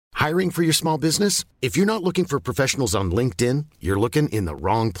Hiring for your small business? If you're not looking for professionals on LinkedIn, you're looking in the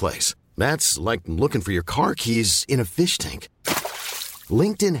wrong place. That's like looking for your car keys in a fish tank.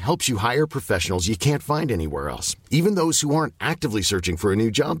 LinkedIn helps you hire professionals you can't find anywhere else, even those who aren't actively searching for a new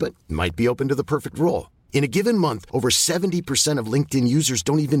job but might be open to the perfect role. In a given month, over 70% of LinkedIn users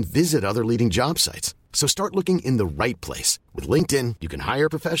don't even visit other leading job sites. So start looking in the right place. With LinkedIn, you can hire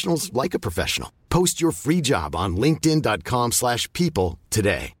professionals like a professional. Post your free job on linkedin.com/people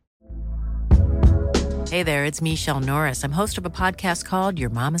today. Hey there, it's Michelle Norris. I'm host of a podcast called Your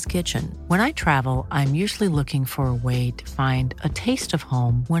Mama's Kitchen. When I travel, I'm usually looking for a way to find a taste of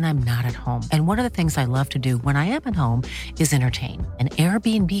home when I'm not at home. And one of the things I love to do when I am at home is entertain. And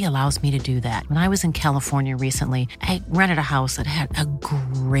Airbnb allows me to do that. When I was in California recently, I rented a house that had a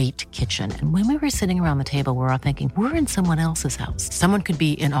great kitchen. And when we were sitting around the table, we're all thinking, we're in someone else's house. Someone could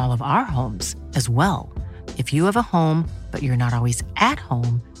be in all of our homes as well. If you have a home, but you're not always at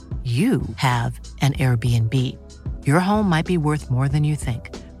home, you have an Airbnb. Your home might be worth more than you think.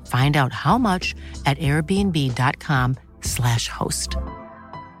 Find out how much at airbnb.com/host.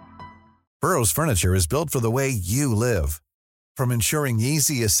 Burrow's furniture is built for the way you live. From ensuring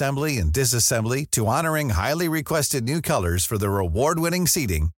easy assembly and disassembly to honoring highly requested new colors for their award-winning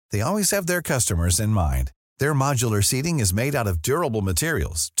seating, they always have their customers in mind. Their modular seating is made out of durable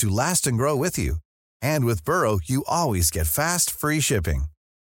materials to last and grow with you. And with Burrow, you always get fast, free shipping.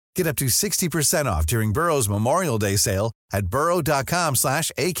 Get up to 60% off during Burrow's Memorial Day sale at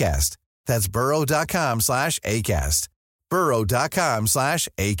burrow.com/ACAST. That's burrow.com/ACAST.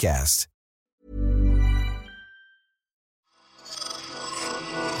 burrow.com/ACAST.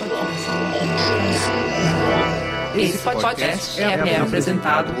 Esse podcast é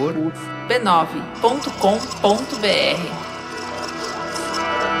apresentado por b9.com.br.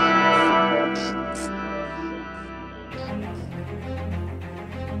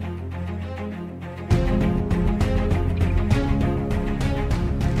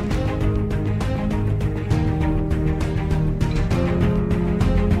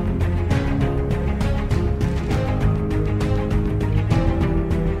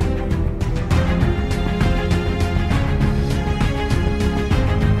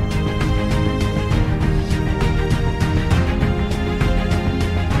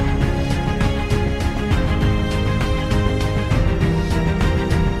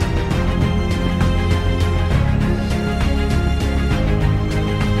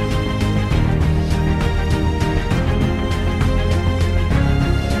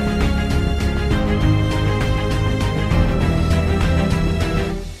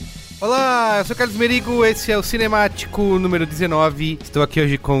 Eu sou Carlos Merigo, esse é o Cinemático número 19. Estou aqui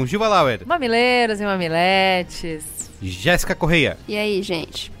hoje com Gilva Lauer, Mamileiros e mamiletes, Jéssica Correia. E aí,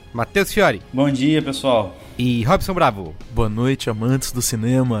 gente? Matheus Fiori. Bom dia, pessoal. E Robson Bravo. Boa noite, amantes do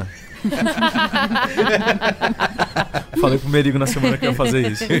cinema. Falei pro Merigo na semana que eu ia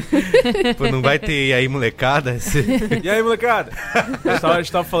fazer isso. Pô, não vai ter e aí, molecada? E aí, molecada? A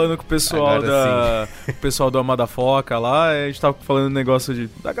gente tava falando com o pessoal o pessoal do Amada Foca lá, a gente tava falando um negócio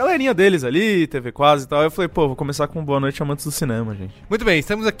da galerinha deles ali, TV Quase e tal. Eu falei, pô, vou começar com boa noite, amantes do cinema, gente. Muito bem,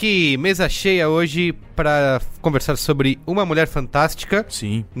 estamos aqui, mesa cheia hoje, para conversar sobre Uma Mulher Fantástica.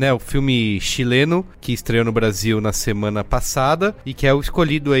 Sim. Né, o filme chileno, que estreou no Brasil na semana passada, e que é o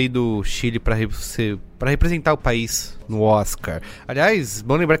escolhido aí do Chile para representar o país no Oscar. Aliás,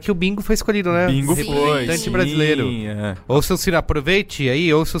 bom lembrar que o Bingo foi escolhido, né? Bingo foi, representante brasileiro. É. Aproveite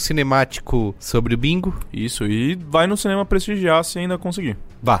aí, ouça o cinemático sobre o Bingo. Isso, e vai no cinema prestigiar se ainda conseguir.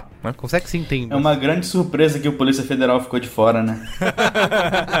 Vá, né? Consegue sim, tem. É uma grande surpresa que o Polícia Federal ficou de fora, né?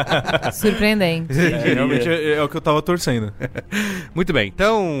 Surpreendente. Realmente é o que eu tava torcendo. Muito bem,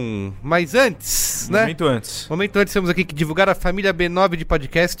 então, mas antes, né? Momento antes, temos aqui que divulgar a família B9 de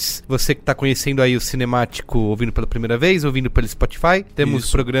podcasts. Você que tá conhecendo aí o Cinemático, ouvindo pela primeira vez, ouvindo pelo Spotify.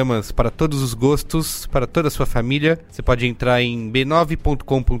 Temos programas para todos os gostos, para toda a sua família. Você pode entrar em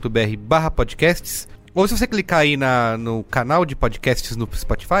b9.com.br/podcasts. Ou se você clicar aí no canal de podcasts no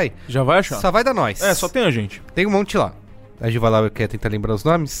Spotify, já vai achar. Só vai dar nós. É, só tem a gente. Tem um monte lá. A Gilva Lauer quer tentar lembrar os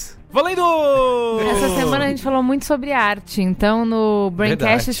nomes? Valendo! Essa semana a gente falou muito sobre arte. Então no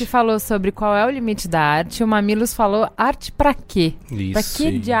Braincast se falou sobre qual é o limite da arte. O Mamilos falou arte pra quê? Isso. Pra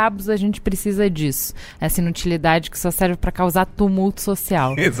que diabos a gente precisa disso? Essa inutilidade que só serve pra causar tumulto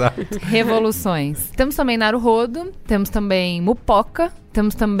social. Exato. Revoluções. Temos também Naruhodo. Temos também Mupoca.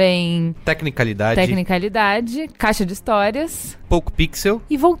 Temos também Tecnicalidade, Caixa de Histórias, Pouco Pixel.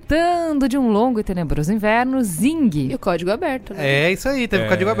 E voltando de um longo e tenebroso inverno, Zing. E o código aberto, né? É isso aí, teve o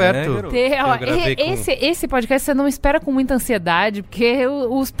código aberto. Esse podcast você não espera com muita ansiedade, porque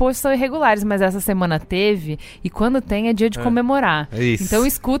os posts são irregulares, mas essa semana teve, e quando tem é dia de comemorar. Isso. Então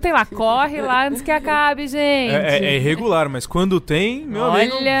escutem lá, corre lá antes que acabe, gente. É irregular, mas quando tem, meu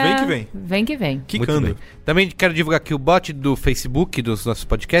amigo, vem que vem. Vem que vem. Quicando. Também quero divulgar aqui o bot do Facebook dos nossos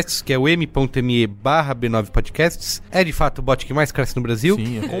podcasts, que é o m.me/B9podcasts. É de fato o bot que mais cresce no Brasil.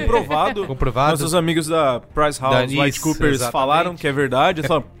 Sim, é comprovado. Nossos amigos da Price House, White Coopers, falaram que é verdade.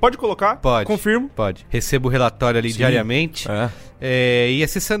 Pode colocar? Pode. Confirmo. Pode. Recebo o relatório ali diariamente. E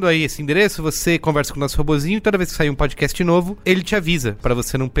acessando aí esse endereço, você conversa com o nosso robozinho e toda vez que sair um podcast novo, ele te avisa pra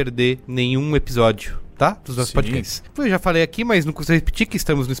você não perder nenhum episódio. Tá? Dos nossos podcasts. Eu já falei aqui, mas não custa repetir que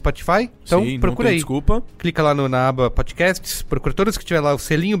estamos no Spotify. Então procura aí. Desculpa. Clica lá na aba podcasts, procura todos que tiver lá o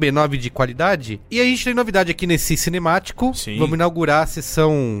selinho B9 de qualidade. E a gente tem novidade aqui nesse cinemático. Sim. Vamos inaugurar a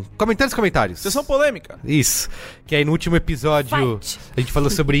sessão comentários. Sessão polêmica. Isso. Que aí no último episódio a gente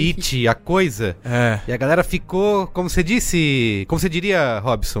falou sobre It, a coisa. E a galera ficou, como você diria,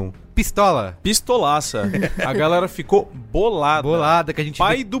 Robson? Pistolaça. A galera ficou bolada. Que a gente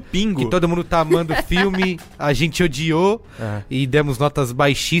Pai do pingo. Que todo mundo tá amando o filme, a gente odiou e demos notas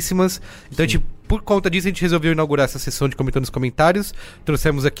baixíssimas. Então, por conta disso, a gente resolveu inaugurar essa sessão de comentando os comentários.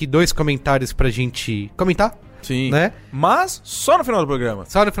 Trouxemos aqui 2 comentários pra gente comentar. Sim. Né? Mas só no final do programa.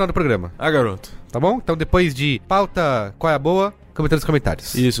 Garoto. Tá bom? Então, depois de pauta, qual é a boa? Comentando nos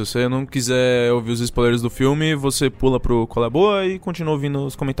comentários. Isso, se você não quiser ouvir os spoilers do filme, você pula pro Qual é a Boa e continua ouvindo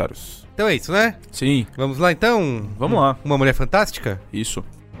os comentários. Então é isso, né? Sim. Vamos lá, então? Vamos lá. Uma Mulher Fantástica? Isso.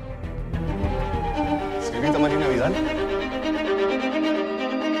 Senhorita Marina Vidal?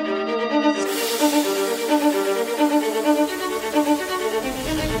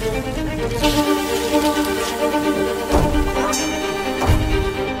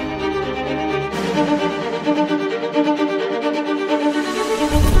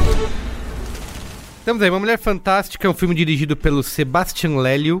 Estamos aí, Uma Mulher Fantástica é um filme dirigido pelo Sebastián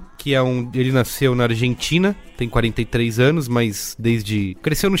Lelio, que ele nasceu na Argentina, tem 43 anos, mas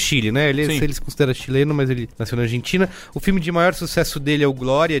cresceu no Chile, né? Ele se considera chileno, mas ele nasceu na Argentina. O filme de maior sucesso dele é o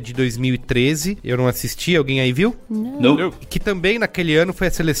Glória, de 2013. Eu não assisti, alguém aí viu? Não. Que também naquele ano foi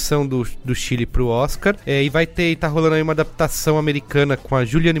a seleção do Chile pro Oscar. E tá rolando aí uma adaptação americana com a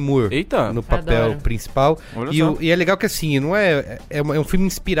Julianne Moore no papel principal. E é legal que assim, não é um filme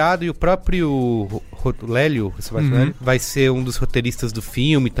inspirado, e o próprio Lélio, vai ser um dos roteiristas do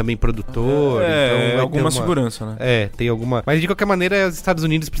filme, também produtor. Então alguma segurança, né? Tem alguma. Mas de qualquer maneira é os Estados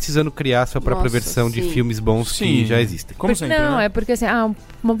Unidos precisando criar sua própria versão de filmes bons que já existem. Como sempre, não, né? É porque assim,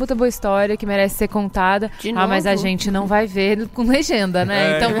 uma puta boa história que merece ser contada. Mas a gente não vai ver com legenda,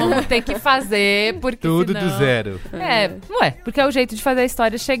 né? Então vamos ter que fazer, porque tudo senão... do zero. Porque é o jeito de fazer a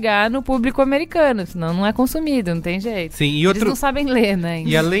história chegar no público americano, senão não é consumido, não tem jeito. Sim, Eles não sabem ler, né?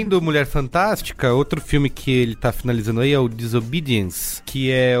 E além do Mulher Fantástica, outro filme que ele tá finalizando aí é o Disobedience,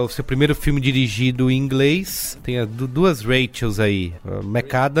 que é o seu primeiro filme dirigido em inglês. Tem as duas Rachels aí, a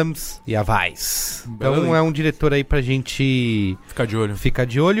McAdams e a Weisz. Então é um diretor aí pra gente ficar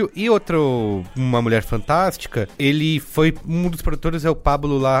de olho. E outro, Uma Mulher Fantástica, ele foi, um dos produtores é o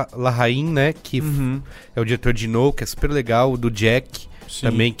Pablo Larraín, né, que é o diretor de No, que é super legal, do Jack. Sim.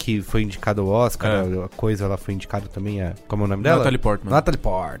 Também, que foi indicado ao Oscar, a coisa lá foi indicado também como é o nome dela? Natalie Portman,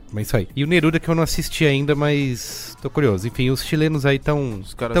 mas isso aí. E o Neruda, que eu não assisti ainda, mas tô curioso. Enfim, os chilenos aí tão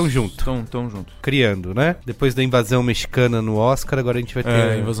junto. Tão junto. Criando, né? Depois da invasão mexicana no Oscar, agora a gente vai ter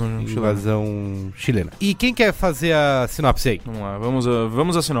a invasão chilena. E quem quer fazer a sinopse aí? Vamos lá,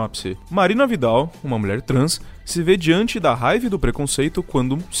 vamos à sinopse. Marina Vidal, uma mulher trans, se vê diante da raiva e do preconceito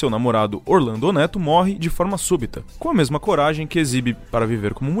quando seu namorado Orlando Neto morre de forma súbita. Com a mesma coragem que exibe para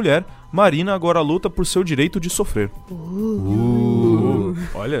viver como mulher, Marina agora luta por seu direito de sofrer.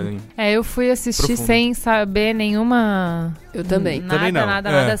 Olha, hein? Eu fui assistir sem saber nenhuma... Eu também.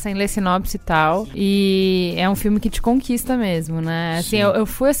 Nada, sem ler sinopse e tal. E é um filme que te conquista mesmo, né? Assim, eu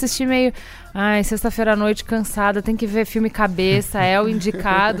fui assistir meio... sexta-feira à noite, cansada, tem que ver filme cabeça, é o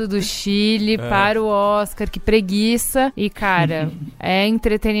indicado do Chile para o Oscar, que preguiça. E, cara, é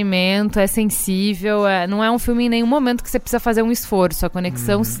entretenimento, é sensível, não é um filme em nenhum momento que você precisa fazer um esforço. A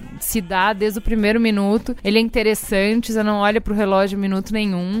conexão se dá desde o primeiro minuto, ele é interessante, você não olha pro relógio minuto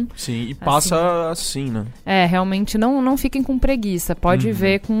nenhum. Sim, e passa assim, né? Realmente não fiquem com preguiça, pode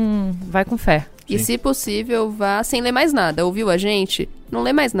ver vai com fé. E se possível, vá sem ler mais nada. Ouviu a gente? não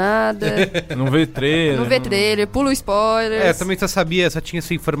lê mais nada. Não vê trailer. Não vê trailer, pula o spoiler. Eu também só tinha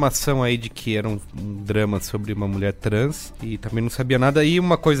essa informação aí de que era um drama sobre uma mulher trans e também não sabia nada. E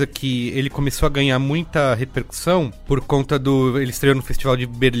uma coisa que ele começou a ganhar muita repercussão por conta ele estreou no Festival de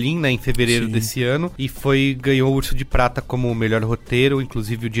Berlim, né, em fevereiro desse ano, e ganhou o Urso de Prata como melhor roteiro,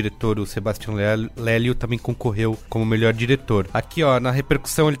 inclusive o diretor, o Sebastian Lelio, também concorreu como melhor diretor. Aqui, ó, na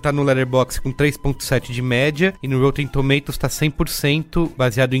repercussão ele tá no Letterboxd com 3.7 de média e no Rotten Tomatoes tá 100%,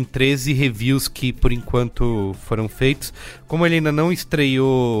 baseado em 13 reviews que por enquanto foram feitos. Como ele ainda não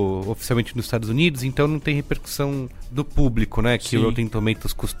estreou oficialmente nos Estados Unidos, então não tem repercussão do público, né? Que o Rotten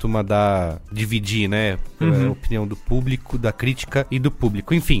Tomatoes costuma dividir, né? A opinião do público, da crítica e do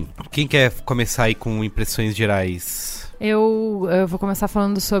público. Enfim, quem quer começar aí com impressões gerais? Eu vou começar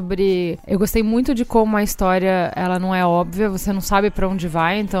falando sobre... Eu gostei muito de como a história, ela não é óbvia, você não sabe pra onde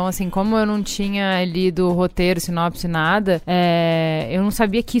vai. Então, assim, como eu não tinha lido o roteiro, sinopse, nada, eu não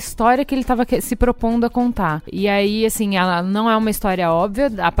sabia que história que ele tava se propondo a contar. E aí, assim, ela não é uma história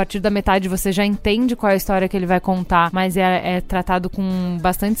óbvia. A partir da metade você já entende qual é a história que ele vai contar, mas é tratado com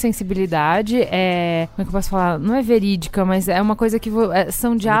bastante sensibilidade. Como é que eu posso falar? Não é verídica, mas é uma coisa que...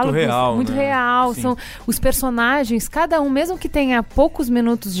 são diálogos muito real. São os personagens, cada um, mesmo que tenha poucos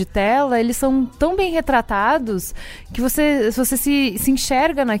minutos de tela, eles são tão bem retratados que você se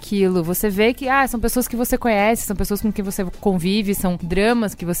enxerga naquilo. Você vê que são pessoas que você conhece, são pessoas com quem você convive, são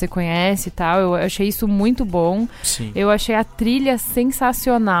dramas que você conhece e tal. Eu achei isso muito bom. Sim. Eu achei a trilha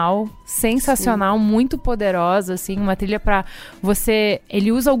sensacional, muito poderosa, assim, uma trilha pra você...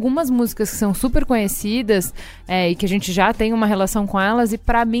 Ele usa algumas músicas que são super conhecidas e que a gente já tem uma relação com elas, e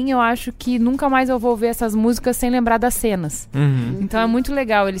pra mim eu acho que nunca mais eu vou ver essas músicas sem lembrar das cenas. Então é muito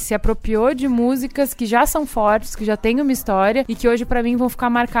legal, ele se apropriou de músicas que já são fortes, que já têm uma história e que hoje pra mim vão ficar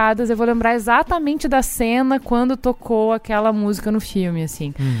marcadas. Eu vou lembrar exatamente da cena quando tocou aquela música no filme,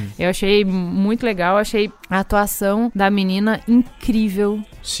 assim. Eu achei muito legal, achei a atuação da menina incrível.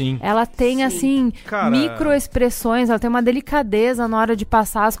 Sim. Ela tem, assim, microexpressões, ela tem uma delicadeza na hora de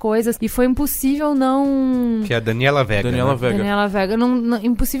passar as coisas, e foi impossível não... Que é a Daniela Vega. Daniela Vega.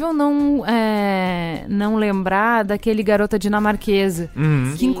 Impossível não lembrar daquele Garota Dinamarquesa,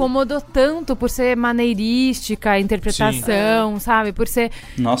 que incomodou tanto por ser maneirística, a interpretação, sabe? Por ser...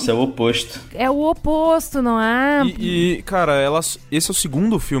 Nossa, é o oposto. É o oposto, não é? E cara, esse é o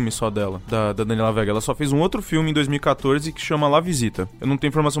segundo filme só dela, da Daniela Vega. Ela só fez um outro filme em 2014 que chama La Visita. Eu não tenho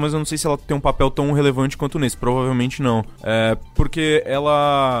informação, mas eu não sei se ela tem um papel tão relevante quanto nesse. Provavelmente não. Porque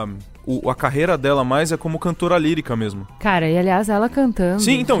ela... A carreira dela mais é como cantora lírica mesmo. Cara, e aliás, ela cantando.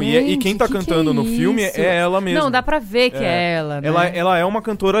 Sim, então, e quem tá cantando no filme é ela mesma. Não, dá pra ver que é ela, né? Ela é uma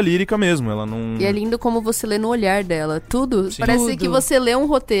cantora lírica mesmo, ela não... E é lindo como você lê no olhar dela. Tudo, parece que você lê um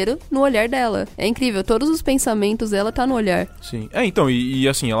roteiro no olhar dela. É incrível, todos os pensamentos dela tá no olhar. Sim, então, e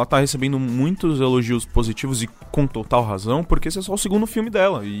assim, ela tá recebendo muitos elogios positivos e com total razão, porque esse é só o segundo filme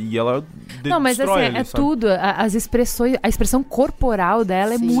dela, e ela não, mas assim, ali, sabe? Tudo, as expressões, a expressão corporal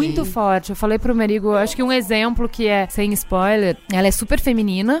dela é muito forte. Eu falei pro Merigo, acho que um exemplo que é, sem spoiler, ela é super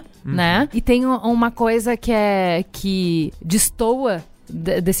feminina, né? E tem uma coisa que destoa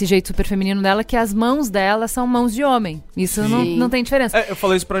desse jeito super feminino dela, que as mãos dela são mãos de homem. Isso não tem diferença. Eu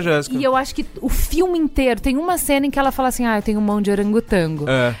falei isso pra Jéssica. E eu acho que o filme inteiro, tem uma cena em que ela fala assim, eu tenho mão de orangotango.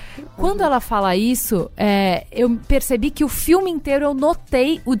 Quando ela fala isso, eu percebi que o filme inteiro eu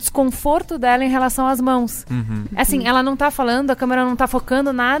notei o desconforto dela em relação às mãos. Assim, ela não tá falando, a câmera não tá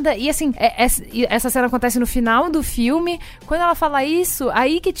focando nada, e assim, essa cena acontece no final do filme. Quando ela fala isso,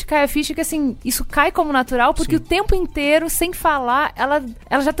 aí que te cai a ficha que assim, isso cai como natural, porque o tempo inteiro, sem falar, ela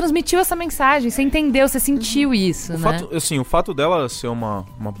já transmitiu essa mensagem, você entendeu, você sentiu isso, né? O fato dela ser uma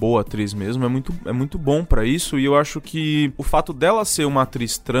boa atriz mesmo é muito bom pra isso, e eu acho que o fato dela ser uma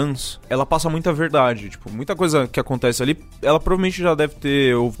atriz trans, ela passa muita verdade, tipo, muita coisa que acontece ali, ela provavelmente já deve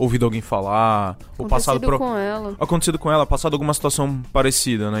ter ouvido alguém falar, ou acontecido com ela, passado alguma situação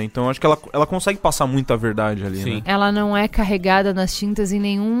parecida, né? Então acho que ela consegue passar muita verdade ali, né? Ela não é carregada nas tintas em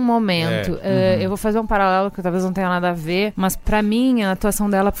nenhum momento. Eu vou fazer um paralelo que talvez não tenha nada a ver, mas pra mim a atuação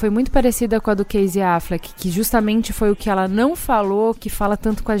dela foi muito parecida com a do Casey Affleck, que justamente foi o que ela não falou, que fala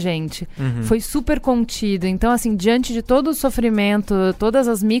tanto com a gente. Foi super contido. Então, assim, diante de todo o sofrimento, todas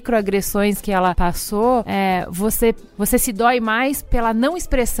as micro microagressões que ela passou, você se dói mais pela não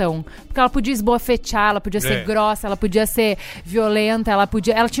expressão. Porque ela podia esbofetear, ela podia ser grossa, ela podia ser violenta, ela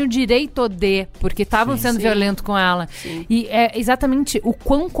tinha o direito de, porque estavam sendo violentos com ela. Sim. E é exatamente o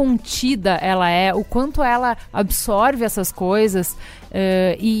quão contida ela é, o quanto ela absorve essas coisas,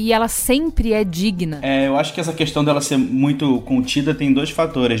 e ela sempre é digna. Eu acho que essa questão dela ser muito contida tem 2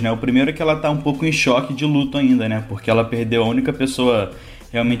 fatores, né? O primeiro é que ela tá um pouco em choque de luto ainda, né? Porque ela perdeu a única pessoa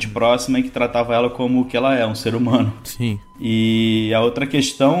realmente próxima e que tratava ela como o que ela é, um ser humano. Sim. E a outra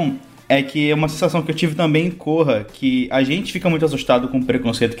questão é que é uma sensação que eu tive também em Corra, que a gente fica muito assustado com o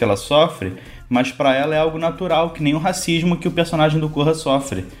preconceito que ela sofre, mas pra ela é algo natural, que nem o racismo que o personagem do Corra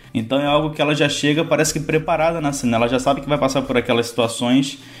sofre. Então é algo que ela já chega, parece que preparada na cena, ela já sabe que vai passar por aquelas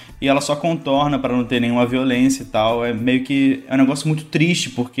situações e ela só contorna pra não ter nenhuma violência e tal. É meio que um negócio muito triste,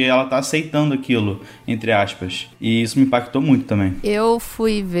 porque ela tá aceitando aquilo, entre aspas. E isso me impactou muito também. Eu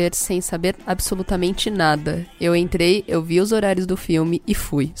fui ver sem saber absolutamente nada. Eu entrei, eu vi os horários do filme e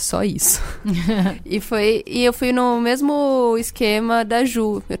fui. Só isso. E eu fui no mesmo esquema da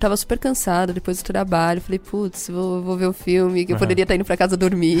Ju. Eu tava super cansada depois do trabalho. Falei, putz, vou ver o filme, que eu poderia estar indo pra casa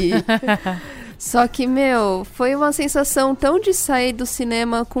dormir. Só que, foi uma sensação tão de sair do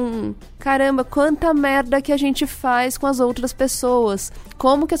cinema com... Caramba, quanta merda que a gente faz com as outras pessoas.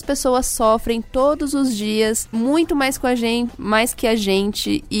 Como que as pessoas sofrem todos os dias, muito mais que a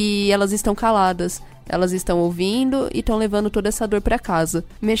gente, e elas estão caladas. Elas estão ouvindo e estão levando toda essa dor pra casa.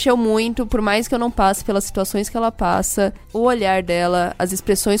 Mexeu muito, por mais que eu não passe pelas situações que ela passa, o olhar dela, as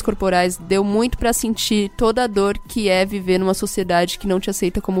expressões corporais, deu muito pra sentir toda a dor que é viver numa sociedade que não te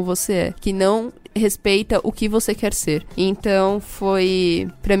aceita como você é, que não respeita o que você quer ser. Então foi,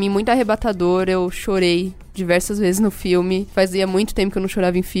 pra mim, muito arrebatador. Eu chorei diversas vezes no filme. Fazia muito tempo que eu não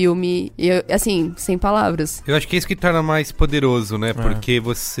chorava em filme. E eu, assim, sem palavras. Eu acho que é isso que torna mais poderoso, né? Porque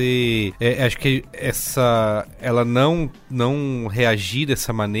você... acho que ela não reagir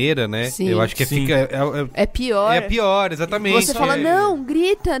dessa maneira, né? Sim. Eu acho que fica... É pior. É pior, exatamente. Você fala, não,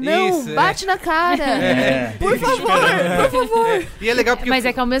 grita, não, isso, bate na cara. Por favor. E é legal porque... Mas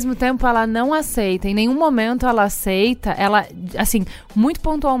é que ao mesmo tempo ela não aceita. Em nenhum momento ela aceita. Ela, assim, muito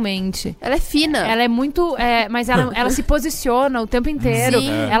pontualmente. Ela é fina. Ela é muito... mas ela se posiciona o tempo inteiro. Sim.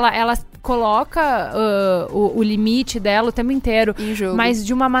 Ela coloca o limite dela o tempo inteiro. Em jogo. Mas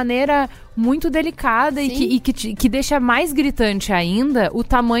de uma maneira muito delicada e que deixa mais gritante ainda o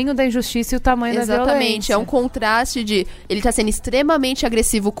tamanho da injustiça e o tamanho da violência. Exatamente. É um contraste de... Ele tá sendo extremamente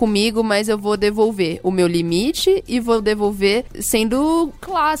agressivo comigo, mas eu vou devolver o meu limite e vou devolver sendo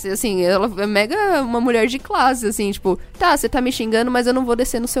classe. Assim, ela é mega uma mulher de classe, assim. Tipo, tá, você tá me xingando, mas eu não vou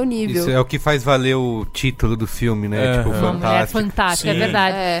descer no seu nível. Isso é o que faz valer o título do filme, né? Tipo, fantástico. É fantástico, é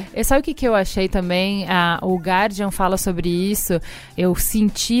verdade. E sabe o que eu achei também? O Guardian fala sobre isso. Eu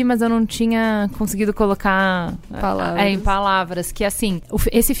senti, mas eu não tinha conseguido colocar em palavras. Que assim,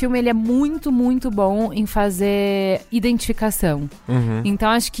 esse filme ele é muito, muito bom em fazer identificação. Então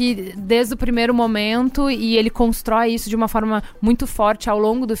acho que desde o primeiro momento, e ele constrói isso de uma forma muito forte ao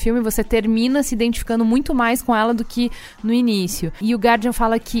longo do filme, você termina se identificando muito mais com ela do que no início. E o Guardian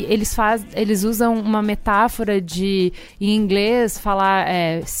fala que eles usam uma metáfora de, em inglês, falar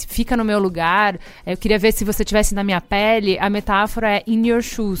fica no meu lugar, eu queria ver se você estivesse na minha pele. A metáfora é in your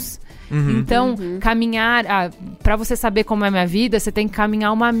shoes. Então, caminhar... pra você saber como é a minha vida, você tem que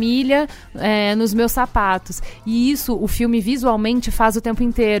caminhar 1 milha nos meus sapatos. E isso, o filme visualmente faz o tempo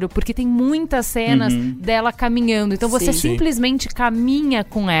inteiro, porque tem muitas cenas dela caminhando. Então, você simplesmente caminha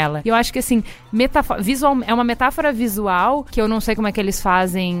com ela. E eu acho que, assim, é uma metáfora visual, que eu não sei como é que eles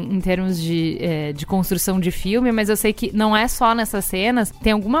fazem em termos de construção de filme, mas eu sei que não é só nessas cenas.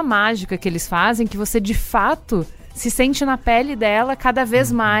 Tem alguma mágica que eles fazem que você, de fato... se sente na pele dela cada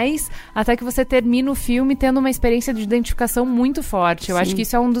vez mais, até que você termina o filme tendo uma experiência de identificação muito forte. Eu acho que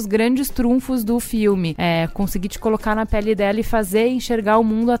isso é um dos grandes trunfos do filme. Conseguir te colocar na pele dela e fazer enxergar o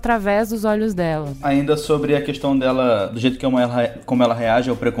mundo através dos olhos dela. Ainda sobre a questão dela, do jeito como ela reage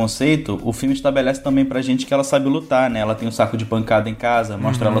ao preconceito, o filme estabelece também pra gente que ela sabe lutar, né? Ela tem um saco de pancada em casa,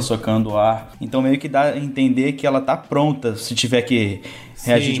 mostra ela socando o ar. Então meio que dá a entender que ela tá pronta se tiver que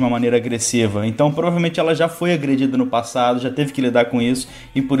reagir de uma maneira agressiva. Então provavelmente ela já foi agredida no passado, já teve que lidar com isso,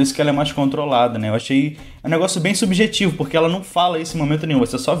 e por isso que ela é mais controlada, né? Eu achei um negócio bem subjetivo, porque ela não fala isso em momento nenhum,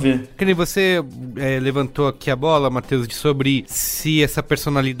 você só vê. Que nem você levantou aqui a bola, Matheus, sobre se essa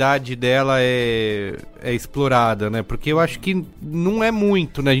personalidade dela é explorada, né? Porque eu acho que não é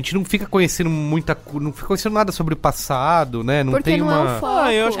muito, né? A gente não fica conhecendo não fica conhecendo nada sobre o passado, né? Não porque tem não uma... é o foco.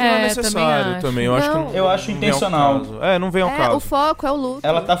 Eu acho que não é necessário também. Eu acho intencional. Não vem ao caso. O foco é o luto. absoluto.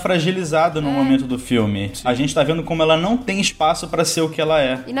 Ela tá fragilizada no momento do filme. A gente tá vendo como ela não tem espaço pra ser o que ela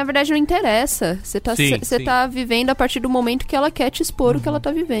é. E na verdade não interessa. Você tá vivendo a partir do momento que ela quer te expor o que ela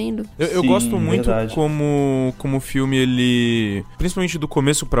tá vivendo. Eu Sim, gosto muito verdade. como o filme, ele... Principalmente do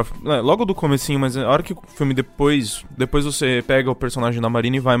começo pra... Logo do comecinho, mas a hora que o filme depois você pega o personagem da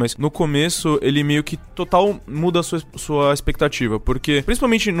Marina e vai, mas no começo ele meio que total muda a sua expectativa, porque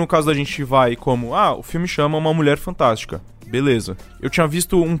principalmente no caso da gente vai como, o filme chama Uma Mulher Fantástica. Beleza. Eu tinha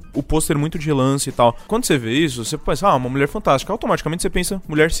visto o pôster muito de relance e tal. Quando você vê isso, você pensa, uma mulher fantástica. Automaticamente você pensa,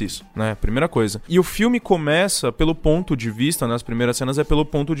 mulher cis, né? Primeira coisa. E o filme começa pelo ponto de vista, nas primeiras cenas, é pelo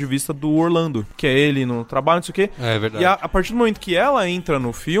ponto de vista do Orlando, que é ele no trabalho, não sei o quê. É verdade. E a partir do momento que ela entra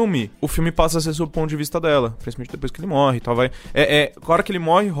no filme, o filme passa a ser sob o ponto de vista dela. Principalmente depois que ele morre e tal. A hora que ele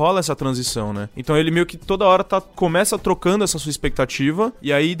morre, rola essa transição, né? Então ele meio que toda hora começa trocando essa sua expectativa,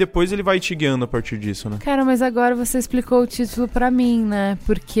 e aí depois ele vai te guiando a partir disso, né? Cara, mas agora você explicou o título pra mim, né?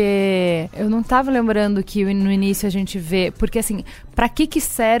 Porque eu não tava lembrando que no início a gente vê... Porque assim, pra que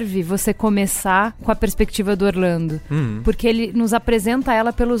serve você começar com a perspectiva do Orlando? Porque ele nos apresenta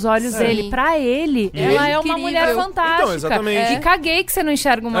ela pelos olhos dele. Pra ele, ela é uma mulher fantástica. Então, exatamente. Que caguei que você não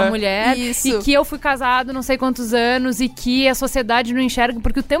enxerga uma mulher. Isso. E que eu fui casado não sei quantos anos e que a sociedade não enxerga.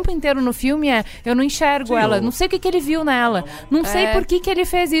 Porque o tempo inteiro no filme eu não enxergo ela. Não sei o que ele viu nela. Não sei por que ele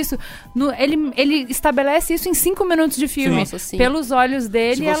fez isso. Ele estabelece isso em 5 minutos de filme. Nossa, sim. Pelos olhos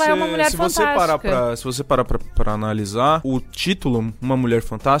dele, ela é uma mulher fantástica. Se você parar pra analisar, o título, Uma Mulher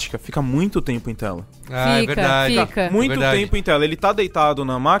Fantástica, fica muito tempo em tela. É verdade. Fica. Muito tempo em tela. Ele tá deitado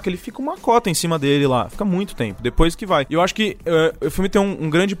na maca, ele fica uma cota em cima dele lá. Fica muito tempo. Depois que vai. E eu acho que o filme tem um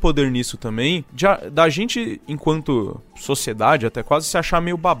grande poder nisso também, da gente, enquanto sociedade, até quase se achar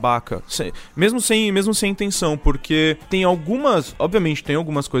meio babaca. Mesmo sem intenção, porque tem algumas... Obviamente, tem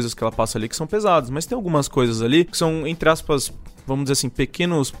algumas coisas que ela passa ali que são pesadas, mas tem algumas coisas ali que são, entre aspas... Vamos dizer assim,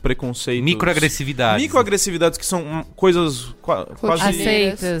 pequenos preconceitos. Microagressividades que são coisas quase...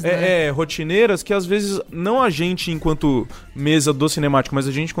 aceitas, né? Rotineiras, que às vezes não a gente, enquanto mesa do cinemático, mas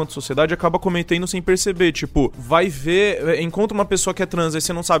a gente, enquanto sociedade, acaba cometendo sem perceber. Tipo, vai ver... Encontra uma pessoa que é trans, aí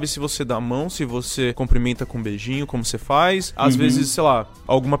você não sabe se você dá a mão, se você cumprimenta com um beijinho, como você faz. Às vezes, sei lá,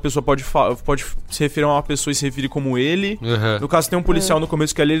 alguma pessoa pode se referir a uma pessoa e se referir como ele. No caso, tem um policial no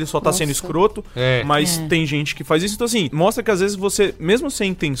começo que ali ele só tá sendo escroto. Mas tem gente que faz isso. Então, assim, mostra que às vezes você, mesmo sem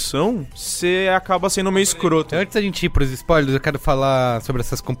intenção, você acaba sendo meio escroto. Antes da gente ir pros spoilers, eu quero falar sobre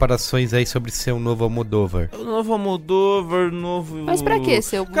essas comparações aí sobre ser um novo Almodóvar. O novo Almodóvar, novo... Mas pra que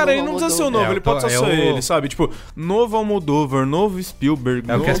ser o novo Cara, ele não precisa ser o novo, ele pode só ser ele, sabe? Tipo, novo Almodóvar, novo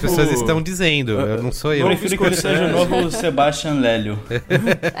Spielberg, É o que as pessoas estão dizendo, não sou eu. Eu prefiro que ele seja o novo Sebastian Lélio.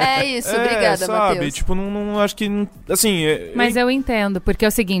 É isso, obrigada, sabe? Matheus. Tipo, não acho que... Assim... Mas eu entendo, porque é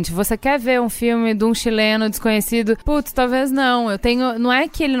o seguinte, você quer ver um filme de um chileno desconhecido? Putz, talvez não. Não é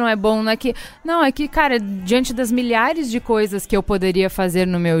que ele não é bom, não é que... Não, é que, cara, diante das milhares de coisas que eu poderia fazer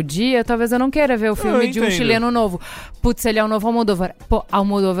no meu dia, talvez eu não queira ver o filme de um chileno novo. Putz, ele é o novo Almodóvar. Pô,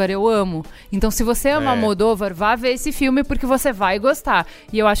 Almodóvar eu amo. Então, se você ama Almodóvar, vá ver esse filme porque você vai gostar.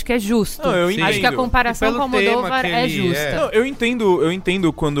 E eu acho que é justo. Não, eu entendo. Acho que a comparação com o Almodóvar é justa. Não, eu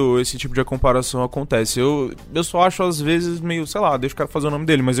entendo quando esse tipo de comparação acontece. Eu só acho, às vezes, meio, sei lá, deixa o cara fazer o nome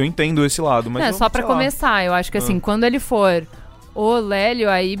dele, mas eu entendo esse lado. Mas só pra começar, eu acho que assim, quando ele for o Lélio,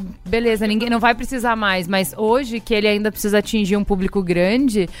 aí beleza, ninguém não vai precisar mais, mas hoje que ele ainda precisa atingir um público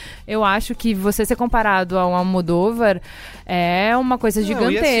grande, eu acho que você ser comparado a um Almodóvar é uma coisa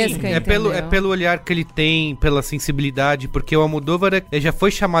gigantesca. Assim, é pelo olhar que ele tem, pela sensibilidade, porque o Almodóvar já foi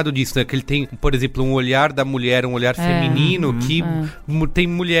chamado disso, né? Que ele tem, por exemplo, um olhar da mulher, um olhar feminino, que tem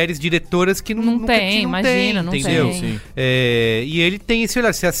mulheres diretoras que não tem, imagina, não entendeu? tem. Sim. E ele tem esse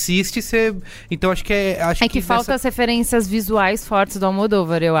olhar, você assiste, você... Então acho que acho que falta as referências visuais fortes do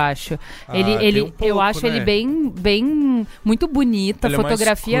Almodóvar, eu acho. Eu acho ele bem muito bonito, a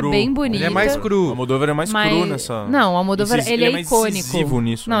fotografia bem bonita. Ele é mais cru. O Almodóvar é mais cru nessa... Não, o Almodóvar ele é icônico.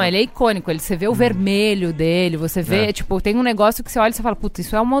 Nisso, não, né? ele é icônico. Você vê o vermelho dele, você vê, tipo, tem um negócio que você olha e você fala, puta,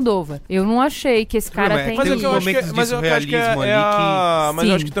 isso é Almodóvar. Eu não achei que esse cara tem... Mas eu acho que mas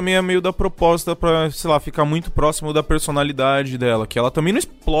eu acho que também é meio da proposta pra, sei lá, ficar muito próximo da personalidade dela, que ela também não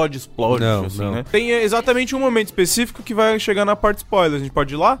explode, não, assim, não. Né? Tem exatamente um momento específico que vai chegar na parte spoiler. A gente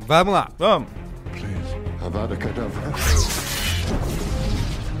pode ir lá? Vamos lá. Vamos. Avada Kedavra.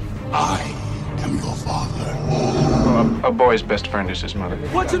 I am your father. A boy's best friend is his mother.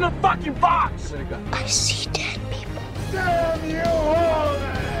 What's in the fucking box? I see dead people. Damn you all to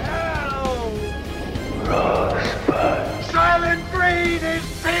hell! Rosebud. Silent breed is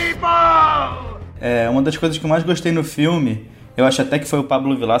people! Uma das coisas que eu mais gostei no filme eu acho até que foi o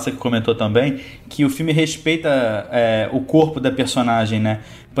Pablo Vilaça que comentou também, que o filme respeita o corpo da personagem, né?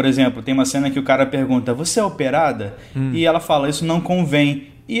 Por exemplo, tem uma cena que o cara pergunta, você é operada? E ela fala, isso não convém.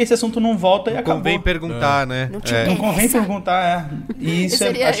 E esse assunto não volta e acabou. Não convém perguntar, né? Não convém perguntar, E isso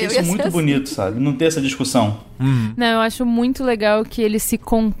achei isso muito bonito, sabe? Não ter essa discussão. Não, eu acho muito legal que ele se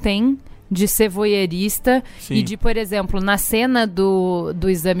contém de ser voyeurista e de, por exemplo, na cena do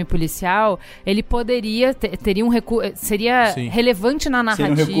exame policial, ele poderia teria um recurso, seria relevante na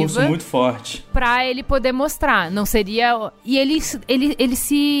narrativa. Seria um recurso muito forte. Pra ele poder mostrar, não seria... E ele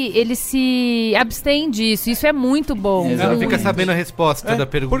se abstém disso, isso é muito bom. Ela fica sabendo a resposta da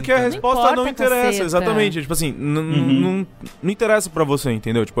pergunta. Porque a resposta não interessa, caceta. exatamente. Tipo assim, não interessa pra você,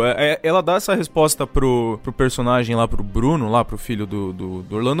 entendeu? Tipo, ela dá essa resposta pro personagem lá, pro Bruno, lá, pro filho do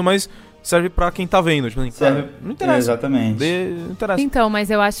Orlando, mas serve pra quem tá vendo. Tipo assim, serve, não interessa. Exatamente. Não interessa. Então, mas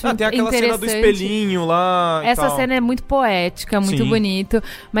eu acho tem aquela cena do espelhinho lá e essa tal. cena é muito poética, muito bonito,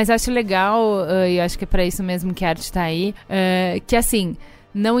 mas acho legal, e acho que é pra isso mesmo que a arte tá aí, que assim...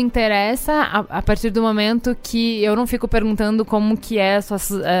 Não interessa a partir do momento que eu não fico perguntando como que é as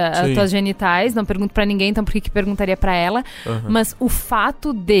tuas genitais, não pergunto pra ninguém, então por que perguntaria pra ela? Mas o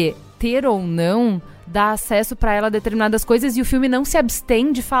fato de ter ou não dá acesso pra ela a determinadas coisas e o filme não se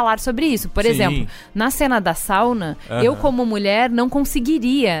abstém de falar sobre isso. Por exemplo, na cena da sauna, eu como mulher não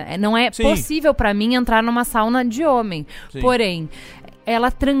conseguiria, não é possível pra mim entrar numa sauna de homem. Porém, ela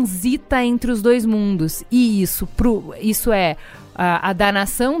transita entre os dois mundos e isso é a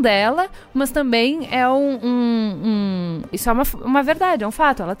danação dela, mas também é isso é uma verdade, é um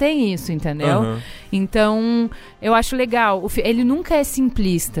fato, ela tem isso, entendeu? Então, eu acho legal, ele nunca é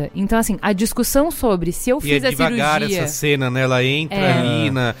simplista, então assim, a discussão sobre se eu fiz a cirurgia... E é devagar essa cena, né? Ela entra ali,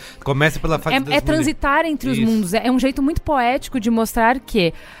 começa pela fase das transitar entre os mundos, é um jeito muito poético de mostrar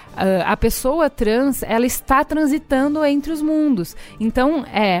que a pessoa trans, ela está transitando entre os mundos. Então,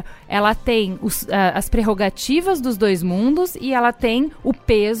 ela tem as prerrogativas dos dois mundos e ela tem o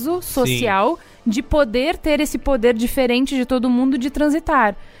peso social de poder ter esse poder diferente de todo mundo de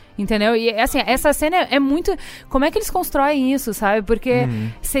transitar. Entendeu? E assim, essa cena é muito... Como é que eles constroem isso, sabe? Porque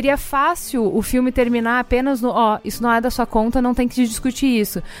seria fácil o filme terminar apenas no... isso não é da sua conta, não tem que discutir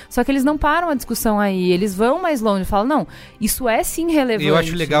isso. Só que eles não param a discussão aí. Eles vão mais longe. Falam, não, isso é sim relevante. Eu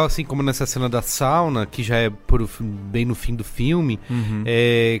acho legal, assim, como nessa cena da sauna, que já é bem no fim do filme,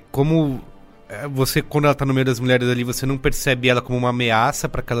 como... Você, quando ela tá no meio das mulheres ali, você não percebe ela como uma ameaça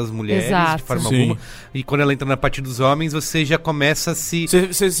para aquelas mulheres, de forma alguma. E quando ela entra na parte dos homens, você já começa a se...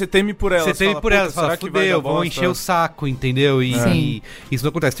 Você teme por elas. Você teme por elas, fala, fudeu, vão encher o saco, entendeu? E isso não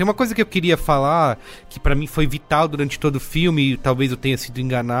acontece. Tem uma coisa que eu queria falar, que pra mim foi vital durante todo o filme, e talvez eu tenha sido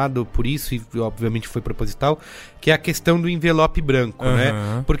enganado por isso, e obviamente foi proposital, que é a questão do envelope branco, né?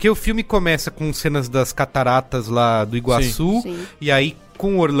 Porque o filme começa com cenas das cataratas lá do Iguaçu, e aí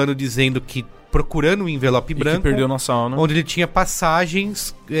com o Orlando dizendo que procurando um envelope branco, que perdeu na sauna, onde ele tinha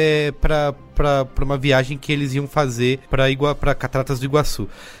passagens para uma viagem que eles iam fazer para Cataratas do Iguaçu.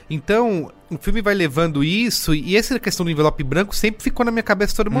 Então, o filme vai levando isso, e essa questão do envelope branco sempre ficou na minha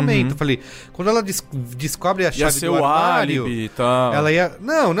cabeça todo momento. Eu falei, quando ela descobre a chave do armário, álibi, tá. ela ia...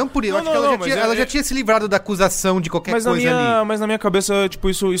 Não por isso. Eu acho que ela já tinha se livrado da acusação de qualquer coisa ali. Mas na minha cabeça, tipo,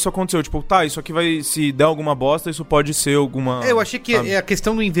 isso aconteceu. Tipo, isso aqui vai... Se der alguma bosta, isso pode ser alguma... Eu achei que a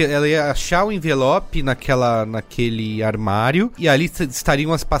questão do envelope... Ela ia achar o envelope naquele armário, e ali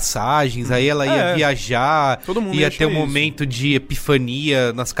estariam as passagens, aí ela ia viajar, ia ter um momento de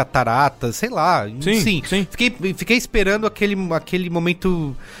epifania nas cataratas, sei lá. Sim. Fiquei esperando aquele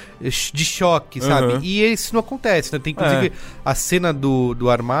momento de choque, sabe? E isso não acontece, né? Tem inclusive a cena do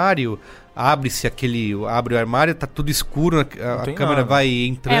armário. Abre o armário, tá tudo escuro, a câmera vai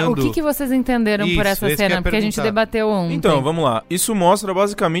entrando. O que vocês entenderam por essa cena? Porque a gente debateu ontem. Então, vamos lá. Isso mostra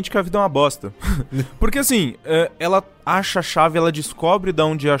basicamente que a vida é uma bosta. Porque assim, ela acha a chave, ela descobre de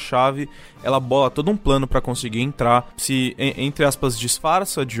onde é a chave, ela bola todo um plano pra conseguir entrar, se, entre aspas,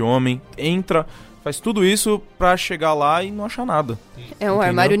 disfarça de homem, entra... Faz tudo isso pra chegar lá e não achar nada. É um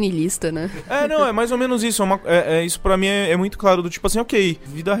armário niilista, né? É mais ou menos isso. Isso pra mim é muito claro, do tipo assim, ok,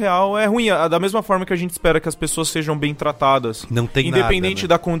 vida real é ruim. Da mesma forma que a gente espera que as pessoas sejam bem tratadas, não tem independente nada, né?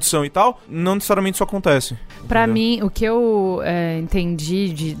 da condição e tal, não necessariamente isso acontece. Pra mim, o que eu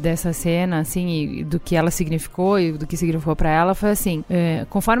entendi dessa cena, assim, e do que ela significou e do que significou pra ela, foi assim,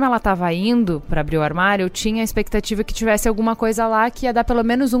 conforme ela tava indo pra abrir o armário, eu tinha a expectativa que tivesse alguma coisa lá que ia dar pelo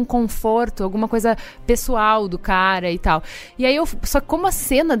menos um conforto, alguma coisa coisa pessoal do cara e tal. E aí, só que como a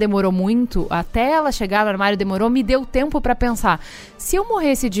cena demorou muito, até ela chegar no armário demorou, me deu tempo pra pensar. Se eu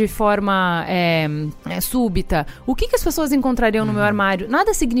morresse de forma súbita, o que as pessoas encontrariam no meu armário?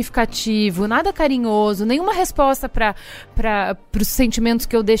 Nada significativo, nada carinhoso, nenhuma resposta para os sentimentos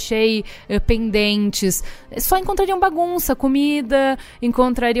que eu deixei pendentes. Só encontrariam bagunça, comida,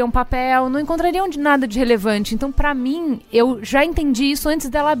 encontrariam papel, não encontrariam nada de relevante. Então, pra mim, eu já entendi isso antes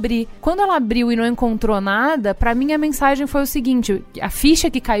dela abrir. Quando ela abriu e não encontrou nada, pra mim a mensagem foi o seguinte, a ficha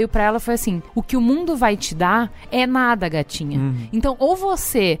que caiu pra ela foi assim, o que o mundo vai te dar é nada, gatinha. Então, ou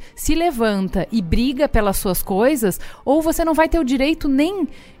você se levanta e briga pelas suas coisas, ou você não vai ter o direito nem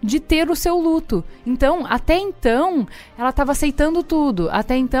de ter o seu luto. Então, até então, ela estava aceitando tudo.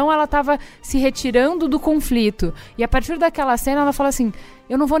 Até então, ela estava se retirando do conflito. E a partir daquela cena, ela fala assim,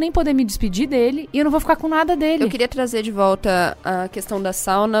 eu não vou nem poder me despedir dele e eu não vou ficar com nada dele. Eu queria trazer de volta a questão da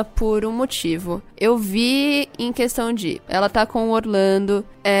sauna por um motivo. Eu vi em questão de... Ela tá com o Orlando,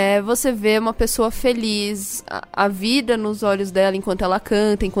 você vê uma pessoa feliz, a vida nos olhos dela enquanto ela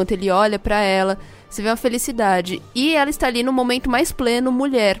canta, enquanto ele olha pra ela. Você vê uma felicidade. E ela está ali no momento mais pleno,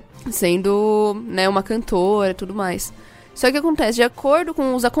 mulher, sendo, né, uma cantora e tudo mais. Só que acontece, de acordo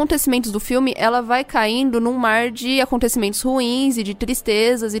com os acontecimentos do filme, ela vai caindo num mar de acontecimentos ruins e de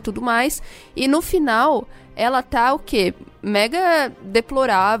tristezas e tudo mais. E no final, ela tá o quê? Mega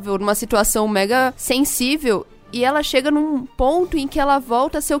deplorável, numa situação mega sensível. E ela chega num ponto em que ela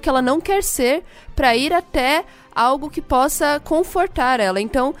volta a ser o que ela não quer ser pra ir até algo que possa confortar ela.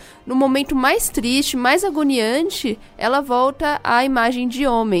 Então, no momento mais triste, mais agoniante, ela volta à imagem de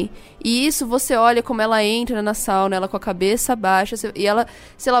homem. E isso, você olha como ela entra na sauna, ela com a cabeça baixa, e ela,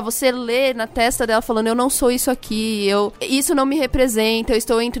 sei lá, você lê na testa dela falando, eu não sou isso aqui, isso não me representa, eu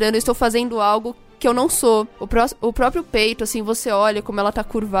estou entrando, eu estou fazendo algo que eu não sou. O próprio peito, assim, você olha como ela tá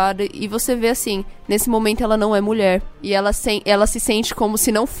curvada e você vê, assim, nesse momento ela não é mulher. E ela se sente como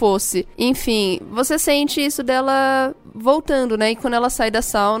se não fosse. Enfim, você sente isso dela voltando, né? E quando ela sai da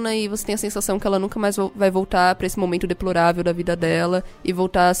sauna e você tem a sensação que ela nunca mais vai voltar pra esse momento deplorável da vida dela e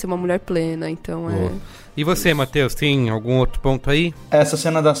voltar a ser uma mulher plena. Então, E você, Matheus, tem algum outro ponto aí? Essa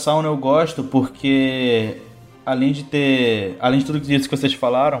cena da sauna eu gosto porque... Além de tudo isso que vocês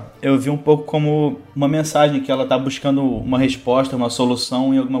falaram, eu vi um pouco como uma mensagem que ela tá buscando uma resposta, uma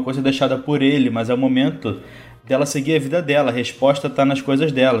solução em alguma coisa deixada por ele, mas é o momento dela seguir a vida dela, a resposta tá nas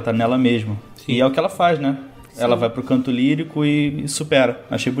coisas dela, tá nela mesma. Sim. E é o que ela faz, né? Sim. Ela vai pro canto lírico e supera.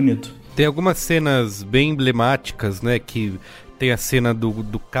 Achei bonito. Tem algumas cenas bem emblemáticas, né, que... Tem a cena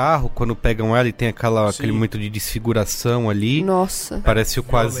do carro, quando pegam ela e tem aquele momento de desfiguração ali. Nossa. Parece o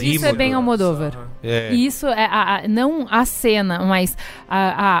Quasimodo. Isso é bem Almodóvar. Isso é não a cena, mas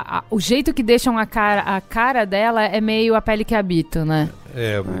o jeito que deixam a cara dela é meio A Pele que Habito, né?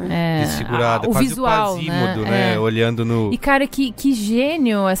 Desfigurada, o quase visual, o Quasimodo, né? Olhando no... E, cara, que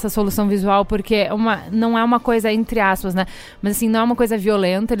gênio essa solução visual, porque não é uma coisa, entre aspas, né? Mas, assim, não é uma coisa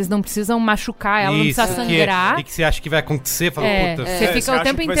violenta, eles não precisam machucar ela, não precisa sangrar. E que você acha que vai acontecer, fala, puta... Você fica o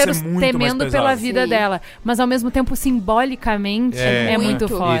tempo inteiro temendo pela vida dela. Mas, ao mesmo tempo, simbolicamente, é muito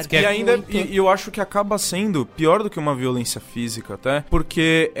forte. E ainda, eu acho que acaba sendo pior do que uma violência física, até,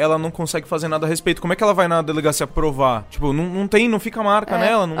 porque ela não consegue fazer nada a respeito. Como é que ela vai na delegacia provar? Tipo, não fica marca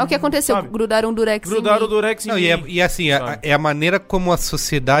nela. Não, é o que aconteceu, sabe? Grudaram o durex em mim. E assim, é a maneira como a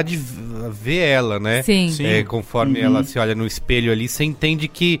sociedade vê ela, né? Sim. Conforme ela se olha no espelho ali, você entende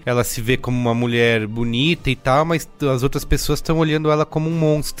que ela se vê como uma mulher bonita e tal, mas as outras pessoas estão olhando ela como um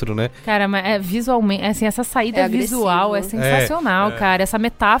monstro, né? Cara, mas visualmente, assim, essa saída visual é sensacional, cara. Essa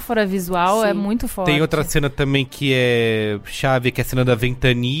metáfora visual é muito forte. Tem outra cena também que é chave, que é a cena da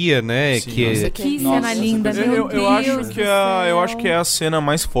ventania, né? Sim. Que cena linda, meu Deus. Eu acho que é a cena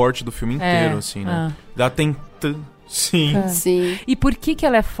mais forte do filme inteiro, assim, né? Sim. E por que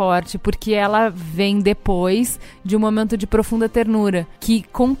ela é forte? Porque ela vem depois de um momento de profunda ternura, que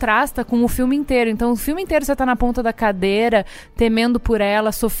contrasta com o filme inteiro. Então, o filme inteiro você tá na ponta da cadeira, temendo por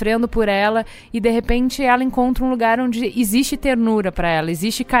ela, sofrendo por ela, e de repente ela encontra um lugar onde existe ternura pra ela,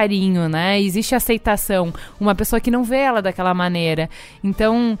 existe carinho, né? Existe aceitação. Uma pessoa que não vê ela daquela maneira.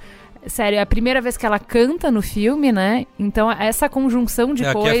 Então... Sério, é a primeira vez que ela canta no filme, né? Então, essa conjunção de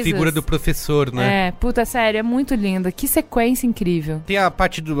coisas... Que é a figura do professor, né? Sério, é muito linda. Que sequência incrível. Tem a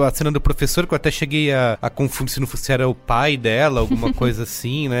parte da cena do professor, que eu até cheguei a confundir se era o pai dela, alguma coisa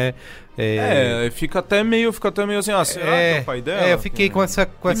assim, né? Fica até meio assim, será que é o pai dela? Eu fiquei com essa...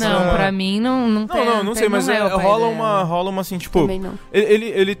 Não, pra mim não tem. Não sei, mas rola uma assim, tipo... Também não.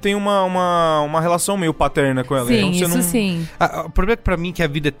 Ele tem uma relação meio paterna com ela. Sim, então isso sim. O problema é que pra mim que a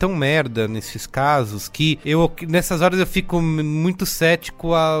vida é tão merda nesses casos que nessas horas eu fico muito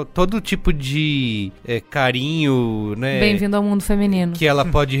cético a todo tipo de carinho, né? Bem-vindo ao mundo feminino. Que ela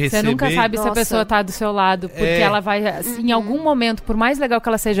pode receber. Você nunca sabe se a pessoa tá do seu lado, porque ela vai, em algum momento, por mais legal que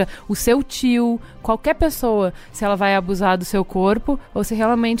ela seja, o seu tio, qualquer pessoa, se ela vai abusar do seu corpo ou se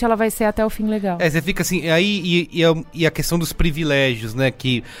realmente ela vai ser até o fim legal. Você fica assim, aí e a questão dos privilégios, né?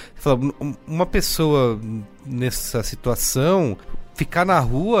 Que uma pessoa nessa situação... Ficar na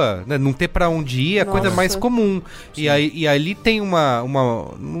rua, né, não ter pra onde ir é a coisa mais comum. E ali tem uma...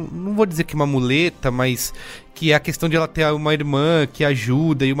 Não vou dizer que uma muleta, mas... Que é a questão de ela ter uma irmã que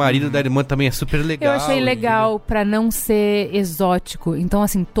ajuda e o marido da irmã também é super legal. Eu achei legal pra não ser exótico. Então,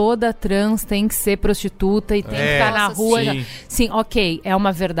 assim, toda trans tem que ser prostituta e tem que estar na rua. Sim, ok, é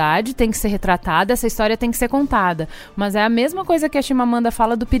uma verdade, tem que ser retratada, essa história tem que ser contada. Mas é a mesma coisa que a Chimamanda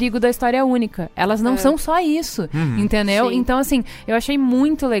fala do perigo da história única. Elas não são só isso, entendeu? Sim. Então, assim, eu achei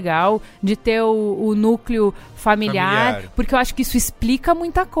muito legal de ter o núcleo familiar, porque eu acho que isso explica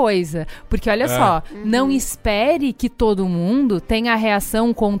muita coisa. Porque, olha só, não espere que todo mundo tenha a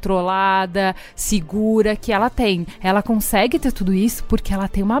reação controlada, segura que ela tem. Ela consegue ter tudo isso porque ela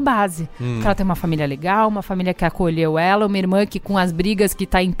tem uma base. Porque ela tem uma família legal, uma família que acolheu ela, uma irmã que com as brigas que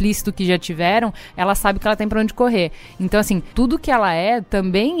tá implícito que já tiveram, ela sabe que ela tem pra onde correr. Então, assim, tudo que ela é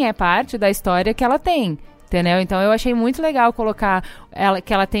também é parte da história que ela tem. Entendeu? Então eu achei muito legal colocar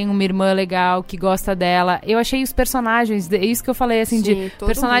que ela tem uma irmã legal, que gosta dela. Eu achei os personagens, é isso que eu falei, assim, de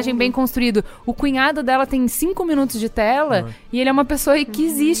personagem bem construído. O cunhado dela tem 5 minutos de tela e ele é uma pessoa que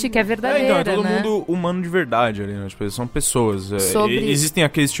existe, que é verdadeira, então, é todo mundo humano de verdade ali, né? Tipo, são pessoas. Existem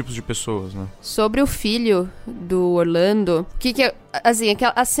aqueles tipos de pessoas, né? Sobre o filho do Orlando, assim,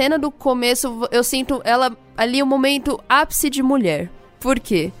 a cena do começo, eu sinto ela ali um momento ápice de mulher. Por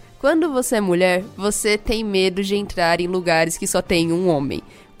quê? Quando você é mulher, você tem medo de entrar em lugares que só tem um homem.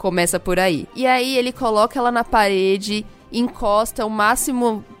 Começa por aí. E aí ele coloca ela na parede, encosta o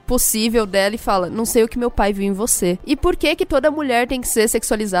máximo possível dela e fala, não sei o que meu pai viu em você. E por que toda mulher tem que ser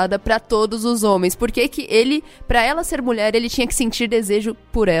sexualizada pra todos os homens? Por que ele, pra ela ser mulher, ele tinha que sentir desejo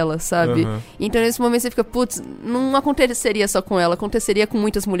por ela, sabe? Então nesse momento você fica, putz, não aconteceria só com ela, aconteceria com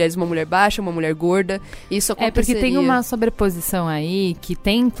muitas mulheres, uma mulher baixa, uma mulher gorda, isso aconteceria. É porque tem uma sobreposição aí, que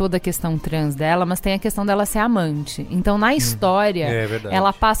tem toda a questão trans dela, mas tem a questão dela ser amante. Então na história,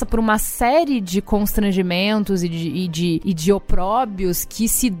 ela passa por uma série de constrangimentos e de opróbios que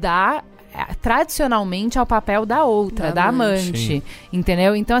se dá tradicionalmente ao papel da outra, da amante,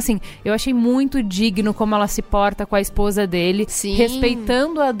 entendeu? Então, assim, eu achei muito digno como ela se porta com a esposa dele,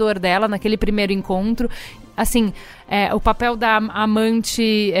 respeitando a dor dela naquele primeiro encontro. Assim, o papel da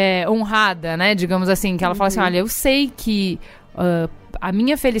amante honrada, né? Digamos assim, que ela fala assim, olha, eu sei que... a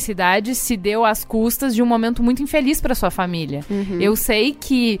minha felicidade se deu às custas de um momento muito infeliz para sua família. Eu sei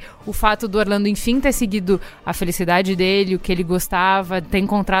que o fato do Orlando, enfim, ter seguido a felicidade dele, o que ele gostava, ter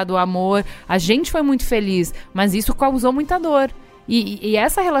encontrado o amor, a gente foi muito feliz, mas isso causou muita dor. E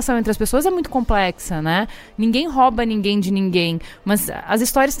essa relação entre as pessoas é muito complexa, né? Ninguém rouba ninguém de ninguém, mas as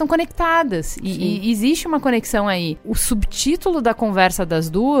histórias estão conectadas e existe uma conexão aí. O subtítulo da conversa das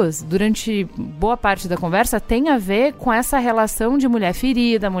duas, durante boa parte da conversa, tem a ver com essa relação de mulher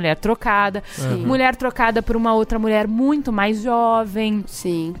ferida, mulher trocada por uma outra mulher muito mais jovem.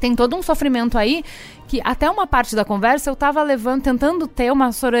 Tem todo um sofrimento aí que até uma parte da conversa eu tava tentando ter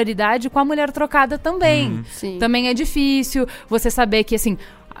uma sororidade com a mulher trocada também. Também é difícil você saber que, assim,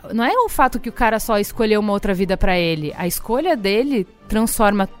 não é o fato que o cara só escolheu uma outra vida pra ele. A escolha dele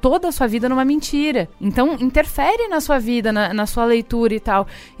transforma toda a sua vida numa mentira. Então, interfere na sua vida, na sua leitura e tal.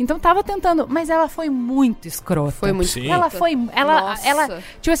 Então, tava tentando... Mas ela foi muito escrota. Foi muito escrota. Ela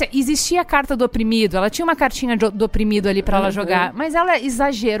tipo assim, existia a carta do oprimido. Ela tinha uma cartinha do oprimido ali pra ela jogar. Mas ela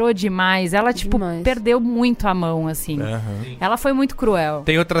exagerou demais. Ela, tipo, perdeu muito a mão, assim. Ela foi muito cruel.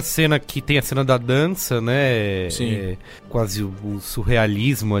 Tem outra cena que tem a cena da dança, né? Quase o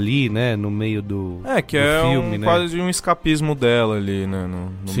surrealismo ali, né? No meio do filme, né? Quase um escapismo dela ali, né?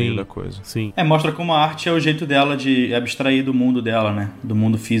 No meio da coisa. Mostra como a arte é o jeito dela de abstrair do mundo dela, né? Do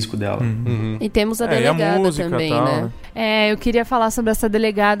mundo físico dela. E temos a delegada a música, também, tal, né? Eu queria falar sobre essa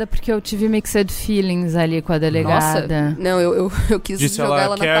delegada porque eu tive mixed feelings ali com a delegada. Nossa, não, eu quis jogar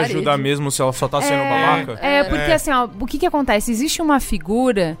ela na parede. Ela quer ajudar mesmo se ela só tá sendo babaca? Porque assim, ó, o que acontece? Existe uma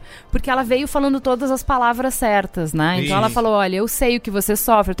figura, porque ela veio falando todas as palavras certas, né? Então ela falou, olha, eu sei o que você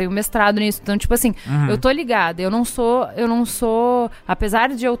sofre, sofre, eu tenho mestrado nisso. Então, tipo assim, eu tô ligada. Eu não sou... Apesar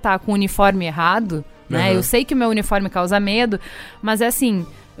de eu estar com o uniforme errado, né? Eu sei que o meu uniforme causa medo, mas é assim...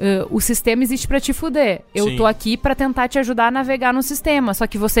 o sistema existe pra te fuder. Eu tô aqui pra tentar te ajudar a navegar no sistema, só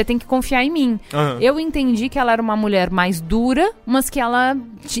que você tem que confiar em mim. Eu entendi que ela era uma mulher mais dura, mas que ela...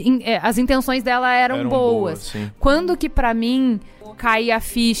 as intenções dela eram boas. Quando que pra mim cai a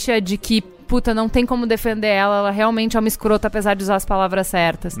ficha de que puta, não tem como defender ela realmente é uma escrota, apesar de usar as palavras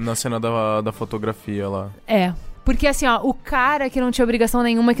certas. Na cena da fotografia lá. Porque assim, ó, o cara que não tinha obrigação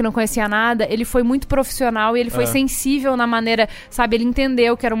nenhuma, que não conhecia nada, ele foi muito profissional e ele foi sensível na maneira, sabe, ele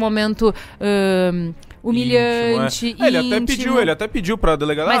entendeu que era um momento humilhante, íntimo. Ele até pediu pra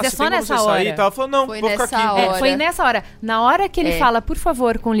delegada, mas é só nessa hora. Sair, ela falou, não, vou ficar aqui. Foi nessa hora. Na hora que ele fala, por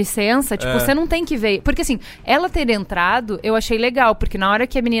favor, com licença, tipo, você não tem que ver. Porque assim, ela ter entrado, eu achei legal, porque na hora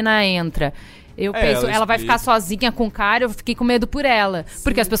que a menina entra... Eu penso, ela vai ficar sozinha com o cara, eu fiquei com medo por ela.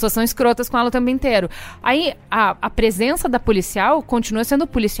 Porque as pessoas são escrotas com ela o tempo inteiro. Aí, a presença da policial continua sendo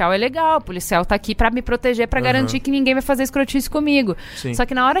policial, é legal. O policial tá aqui pra me proteger, pra garantir que ninguém vai fazer escrotice comigo. Só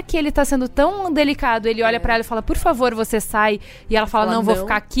que na hora que ele tá sendo tão delicado, ele olha pra ela e fala, por favor, você sai. E ela fala, não, vou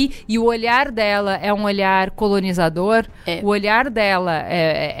ficar aqui. E o olhar dela é um olhar colonizador. O olhar dela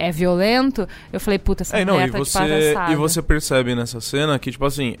é violento. Eu falei, puta, essa mulher tá de palhaçada. E você percebe nessa cena que, tipo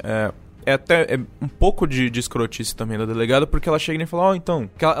assim... É um pouco de escrotice também da delegada, porque ela chega e fala, então...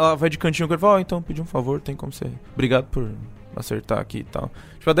 Ela vai de cantinho com ele e fala, então, pedi um favor, tem como ser... Obrigado por acertar aqui e tal.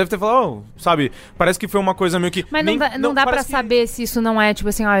 Tipo, ela deve ter falado, sabe, parece que foi uma coisa meio que... Mas não dá pra saber se isso não é, tipo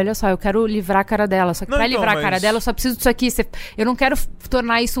assim, olha só, eu quero livrar a cara dela, só que pra livrar a cara dela eu só preciso disso aqui, eu não quero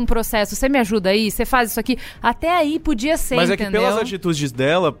tornar isso um processo, você me ajuda aí, você faz isso aqui, até aí podia ser, mas entendeu? É que pelas atitudes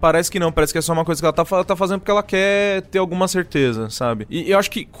dela, parece que não, parece que é só uma coisa que ela tá fazendo porque ela quer ter alguma certeza, sabe? E eu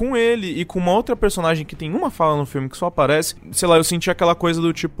acho que com ele e com uma outra personagem que tem uma fala no filme que só aparece, sei lá, eu senti aquela coisa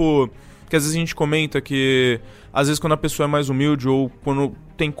do tipo... Que às vezes a gente comenta que, às vezes quando a pessoa é mais humilde ou quando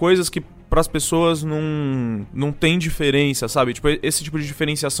tem coisas que pras pessoas não tem diferença, sabe? Tipo, esse tipo de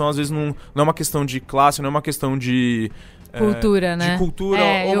diferenciação às vezes não é uma questão de classe, não é uma questão de... cultura, né? De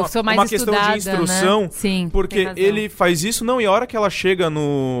cultura, eu sou mais uma questão de instrução. Né? Sim, porque ele faz isso, e a hora que ela chega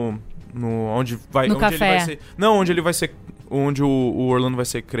onde ele vai ser... onde o Orlando vai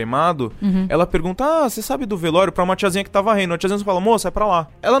ser cremado, ela pergunta, você sabe do velório? Pra uma tiazinha que tá varrendo. A tiazinha fala, moça, é pra lá.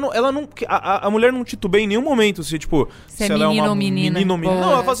 A mulher não titubeia em nenhum momento, se tipo... Se ela é menino ou menina.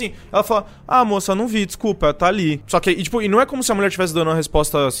 Não, ela fala assim, moça, não vi, desculpa, tá ali. Só que, e não é como se a mulher estivesse dando uma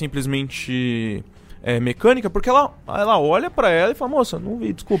resposta simplesmente... mecânica, porque ela olha pra ela e fala, moça, não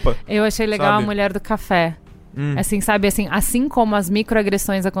vi, desculpa. Eu achei legal a mulher do café. Assim, sabe, assim como as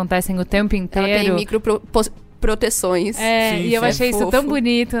microagressões acontecem o tempo inteiro... Ela tem proteções. E eu achei isso tão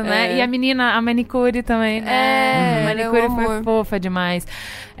bonito, né? E a menina, a manicure também, né? A manicure foi fofa demais.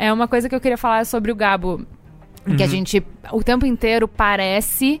 Uma coisa que eu queria falar sobre o Gabo. Que a gente, o tempo inteiro,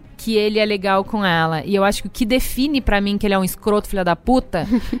 parece que ele é legal com ela. E eu acho que o que define pra mim que ele é um escroto filha da puta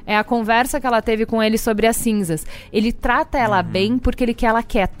é a conversa que ela teve com ele sobre as cinzas. Ele trata ela bem porque ele quer ela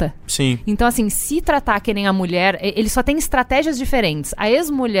quieta. Sim. Então, assim, se tratar que nem a mulher... Ele só tem estratégias diferentes. A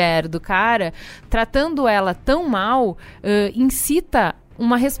ex-mulher do cara, tratando ela tão mal, incita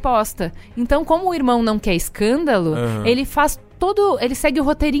uma resposta. Então, como o irmão não quer escândalo, ele faz... ele segue o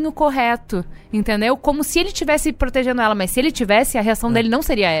roteirinho correto, entendeu? Como se ele estivesse protegendo ela, mas se ele tivesse, a reação dele não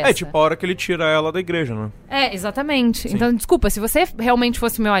seria essa. Tipo a hora que ele tira ela da igreja, né? Exatamente. Sim. Então, desculpa, se você realmente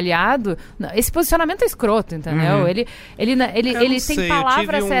fosse meu aliado, esse posicionamento é escroto, entendeu? Ele tem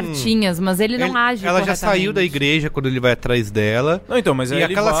palavras certinhas, mas ele não age Ela já saiu da igreja quando ele vai atrás dela. Não, então, mas e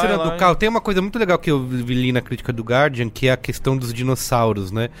aquela cena do carro, tem uma coisa muito legal que eu li na crítica do Guardian, que é a questão dos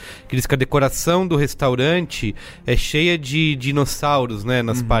dinossauros, né? Que diz que a decoração do restaurante é cheia de dinossauros, né,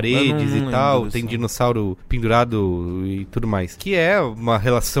 nas paredes e tal, tem dinossauro pendurado e tudo mais. Que é uma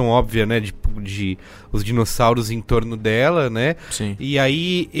relação óbvia, né, de os dinossauros em torno dela, né? Sim. E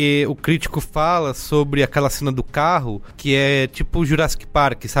aí o crítico fala sobre aquela cena do carro, que é tipo o Jurassic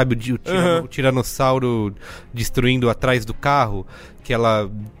Park, sabe? O tiranossauro destruindo atrás do carro, que ela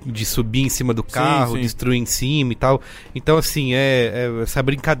de subir em cima do carro, destruir em cima e tal. Então, assim, essa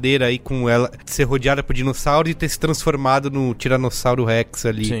brincadeira aí com ela ser rodeada por dinossauros e ter se transformado no Tiranossauro Rex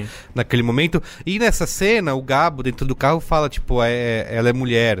ali naquele momento. E nessa cena, o Gabo dentro do carro fala, tipo, ela é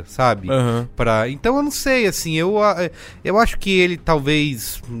mulher, sabe? Então, eu não sei, assim, eu acho que ele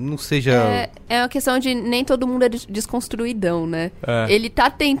talvez não seja... É uma questão de nem todo mundo é desconstruidão, né? Ele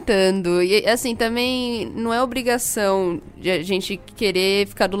tá tentando, e assim, também não é obrigação de a gente querer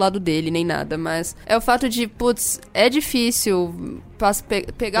ficar do lado dele, nem nada, mas é o fato de, putz, é difícil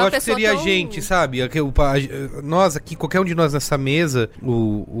pegar eu uma acho pessoa que seria tão... a gente, sabe? Nós aqui, qualquer um de nós nessa mesa,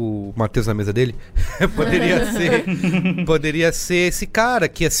 o Matheus na mesa dele, poderia ser esse cara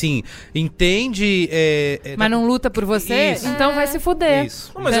que, assim, entende... Mas não luta por você? Isso. Então vai se fuder.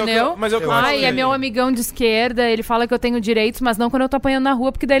 Isso. Entendeu? Mas eu acho que... é meu amigão de esquerda, ele fala que eu tenho direitos, mas não quando eu tô apanhando na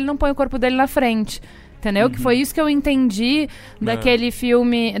rua, porque daí ele não põe o corpo dele na frente. Entendeu? Que foi isso que eu entendi daquele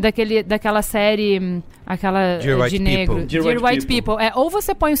filme, daquela série, aquela de negro. Dear White People. Ou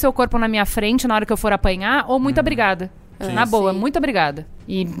você põe o seu corpo na minha frente na hora que eu for apanhar, ou muito obrigada. Sim. Na boa, Sim. muito obrigada.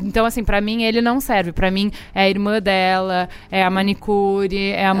 E, então, assim, pra mim ele não serve. Pra mim é a irmã dela, é a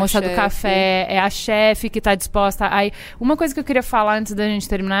manicure, é a moça do café, é a chefe que tá disposta a... Uma coisa que eu queria falar antes da gente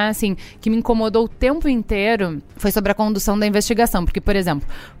terminar, assim, que me incomodou o tempo inteiro, foi sobre a condução da investigação. Porque, por exemplo,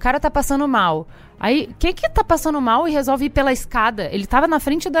 o cara tá passando mal. Aí, quem que tá passando mal e resolve ir pela escada? Ele tava na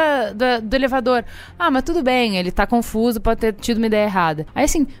frente do elevador. Ah, mas tudo bem, ele tá confuso, pode ter tido uma ideia errada. Aí,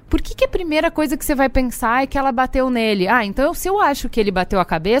 assim, por que a primeira coisa que você vai pensar é que ela bateu nele? Ah, então se eu acho que ele bateu a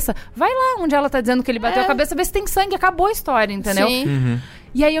cabeça, vai lá onde ela tá dizendo que ele bateu a cabeça, vê se tem sangue, acabou a história, entendeu? Sim.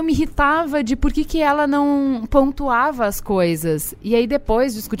 E aí eu me irritava de por que ela não pontuava as coisas. E aí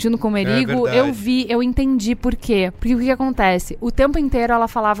depois, discutindo com o Merigo, eu entendi por quê. Porque o que acontece? O tempo inteiro ela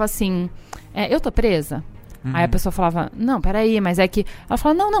falava assim, eu tô presa? Aí a pessoa falava, não, peraí, mas é que... Ela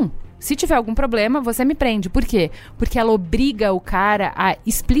falava, não. Se tiver algum problema, você me prende. Por quê? Porque ela obriga o cara a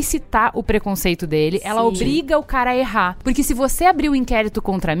explicitar o preconceito dele. Sim. Ela obriga o cara a errar. Porque se você abrir o inquérito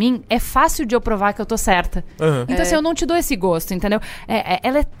contra mim, é fácil de eu provar que eu tô certa. Então, assim, eu não te dou esse gosto, entendeu?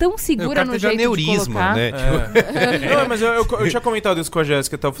 Ela é tão segura no jeito de colocar. Né? Não, mas eu tinha comentado isso com a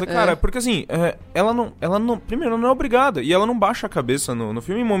Jéssica e tal. Eu falei, cara, porque assim, ela não... Primeiro, ela não é obrigada. E ela não baixa a cabeça no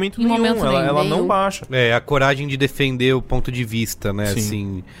filme em momento nenhum. Ela não baixa. A coragem de defender o ponto de vista, né? Sim.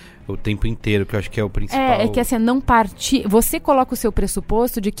 Assim... o tempo inteiro, que eu acho que é o principal. É que assim, não partir... Você coloca o seu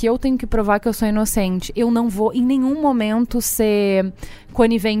pressuposto de que eu tenho que provar que eu sou inocente. Eu não vou em nenhum momento ser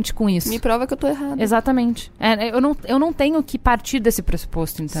conivente com isso. Me prova que eu tô errada. Exatamente. Eu não tenho que partir desse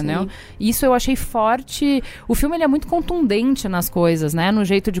pressuposto, entendeu? Sim. Isso eu achei forte. O filme ele é muito contundente nas coisas, né? No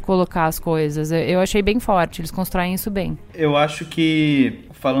jeito de colocar as coisas. Eu achei bem forte. Eles constroem isso bem. Eu acho que,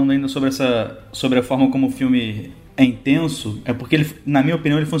 falando ainda sobre a forma como o filme... é intenso, é porque ele, na minha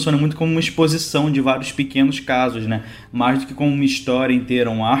opinião, ele funciona muito como uma exposição de vários pequenos casos, né? Mais do que como uma história inteira,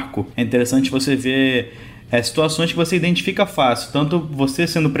 um arco. É interessante você ver situações que você identifica fácil, tanto você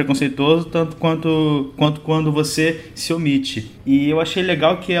sendo preconceituoso, tanto quanto quando você se omite. E eu achei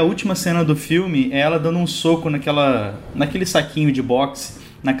legal que a última cena do filme é ela dando um soco naquele saquinho de boxe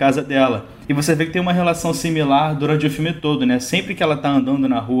na casa dela. E você vê que tem uma relação similar durante o filme todo, né? Sempre que ela tá andando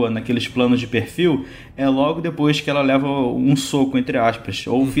na rua, naqueles planos de perfil, é logo depois que ela leva um soco, entre aspas,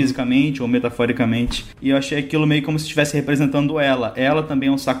 ou fisicamente ou metaforicamente. E eu achei aquilo meio como se estivesse representando ela. Ela também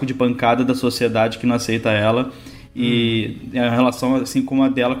é um saco de pancada da sociedade que não aceita ela. E é uma relação assim como a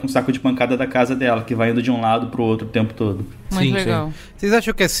dela com o saco de pancada da casa dela, que vai indo de um lado pro outro o tempo todo. Muito legal. Sim. Vocês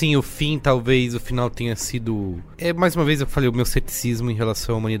acham que assim, o final tenha sido... mais uma vez eu falei o meu ceticismo em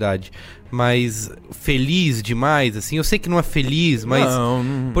relação à humanidade, mas feliz demais, assim, eu sei que não é feliz, mas...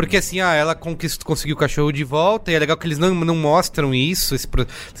 Não. Porque assim, ela conseguiu o cachorro de volta, e é legal que eles não mostram isso,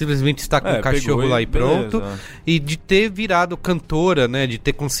 simplesmente está com o cachorro lá e pronto, beleza. E de ter virado cantora, né, de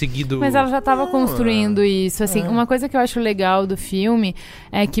ter conseguido... Mas ela já estava construindo isso, assim, uma coisa que eu acho legal do filme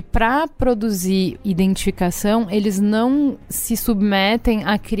é que pra produzir identificação, eles não se submetem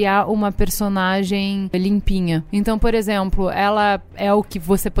a criar uma personagem limpinha. Então, por exemplo, ela é o que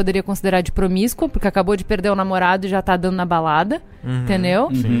você poderia considerar de promíscua, porque acabou de perder o namorado e já tá dando na balada, entendeu?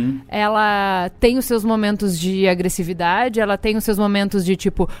 Ela tem os seus momentos de agressividade, ela tem os seus momentos de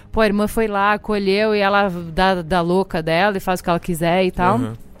tipo, a irmã foi lá, acolheu e ela dá louca dela e faz o que ela quiser e tal.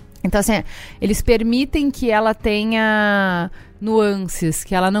 Então, assim, eles permitem que ela tenha nuances,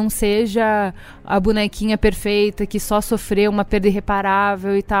 que ela não seja a bonequinha perfeita que só sofreu uma perda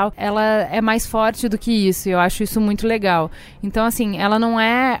irreparável e tal. Ela é mais forte do que isso, e eu acho isso muito legal. Então, assim, ela não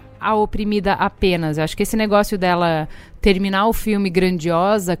é a oprimida apenas. Eu acho que esse negócio dela terminar o filme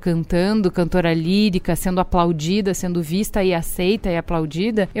grandiosa, cantando, cantora lírica, sendo aplaudida, sendo vista e aceita e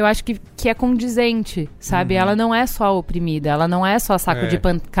aplaudida, eu acho que é condizente, sabe? Ela não é só oprimida, ela não é só saco de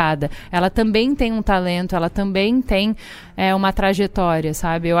pancada. Ela também tem um talento, ela também tem uma trajetória,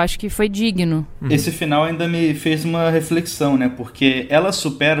 sabe? Eu acho que foi digno. Esse final ainda me fez uma reflexão, né? Porque ela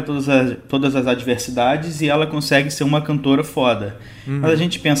supera todas as adversidades e ela consegue ser uma cantora foda. Mas a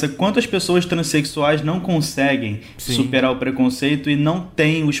gente pensa, quantas pessoas transexuais não conseguem superar o preconceito e não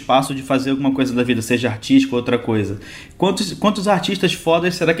têm o espaço de fazer alguma coisa da vida, seja artística ou outra coisa. Quantos artistas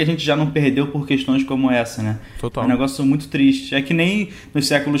fodas será que a gente já não perdeu por questões como essa, né? Total. É um negócio muito triste. É que nem nos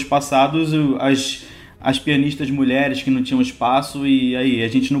séculos passados as pianistas mulheres que não tinham espaço, e aí a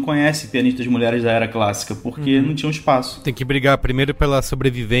gente não conhece pianistas mulheres da era clássica porque não tinham espaço. Tem que brigar primeiro pela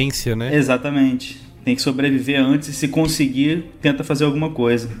sobrevivência, né? Exatamente. Tem que sobreviver antes e, se conseguir, tenta fazer alguma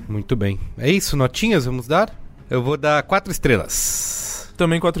coisa. Muito bem. É isso, notinhas, vamos dar? Eu vou dar 4 estrelas.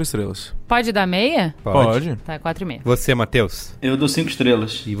 Também 4 estrelas. Pode dar meia? Pode. Tá, 4,5. Você, Matheus? Eu dou 5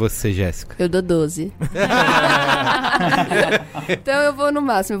 estrelas. E você, Jéssica? Eu dou 12. Então eu vou no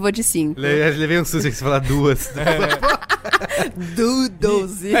máximo, eu vou de 5. Levei um susto que você falar 2. Do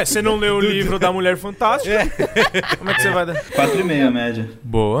 12. Você não leu o livro da Mulher Fantástica? Como é que você vai dar? 4,5 a média.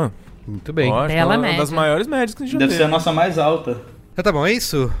 Boa. Muito bem. Ótimo, Bela uma média. das maiores médias que a gente já Deve teve. ser a nossa mais alta. Então tá bom, é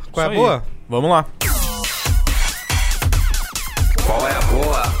isso? Qual é a Isso aí. boa? Vamos lá. Qual é a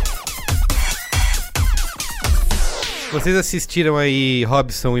boa? Vocês assistiram aí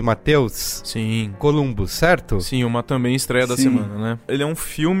Robson e Matheus? Sim. Columbus, certo? Sim, uma também estreia da semana, né? Ele é um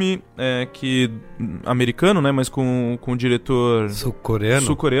filme que americano, né? Mas com o diretor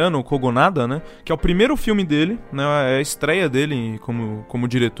sul-coreano, o Kogonada, né? Que é o primeiro filme dele, né? É a estreia dele como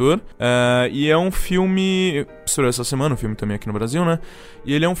diretor. E é um filme... Estreou essa semana, um filme também aqui no Brasil, né?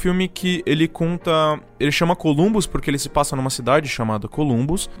 E ele é um filme que ele conta... Ele chama Columbus porque ele se passa numa cidade chamada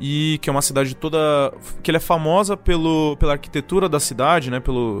Columbus, e que é uma cidade toda... que ele é famosa pela arquitetura da cidade, né?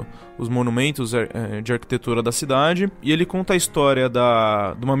 Os monumentos de arquitetura da cidade. E ele conta a história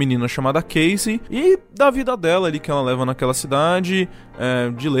de uma menina chamada Casey e da vida dela ali que ela leva naquela cidade,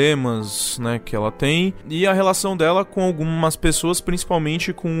 dilemas, né, que ela tem, e a relação dela com algumas pessoas,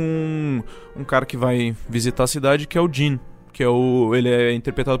 principalmente com um cara que vai visitar a cidade, que é o Jin. Ele é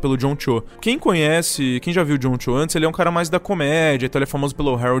interpretado pelo John Cho. Quem já viu o John Cho antes, ele é um cara mais da comédia, então ele é famoso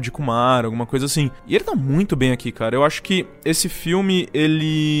pelo Harold Kumar, alguma coisa assim. E ele tá muito bem aqui, cara. Eu acho que esse filme,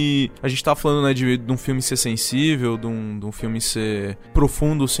 a gente tá falando, né, de um filme ser sensível, de um filme ser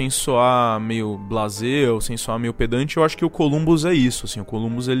profundo sem soar meio blasé ou sem soar meio pedante. Eu acho que o Columbus é isso, assim. O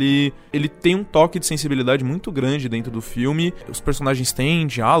Columbus, ele tem um toque de sensibilidade muito grande dentro do filme. Os personagens têm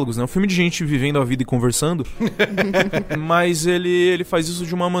diálogos, né? É um filme de gente vivendo a vida e conversando. Mas ele faz isso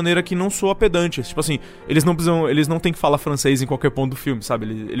de uma maneira que não soa pedante. Tipo assim, eles não têm que falar francês em qualquer ponto do filme, sabe?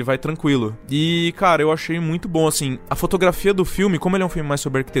 Ele vai tranquilo. E, cara, eu achei muito bom, assim. A fotografia do filme, como ele é um filme mais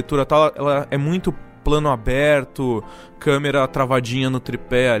sobre arquitetura e tal, ela é muito plano aberto, câmera travadinha no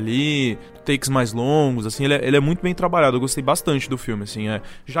tripé ali, takes mais longos, assim, ele é muito bem trabalhado. Eu gostei bastante do filme, assim,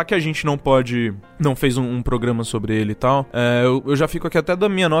 já que a gente não fez um programa sobre ele e tal, eu já fico aqui até da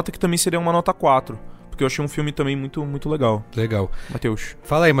minha nota, que também seria uma nota 4. Porque eu achei um filme também muito, muito legal. Legal. Matheus.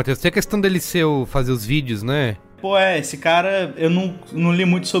 Fala aí, Matheus. Tem a questão dele fazer os vídeos, né? Pô, esse cara, eu não li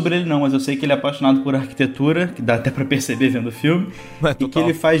muito sobre ele não, mas eu sei que ele é apaixonado por arquitetura, que dá até pra perceber vendo o filme, e que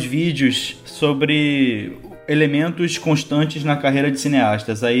ele faz vídeos sobre elementos constantes na carreira de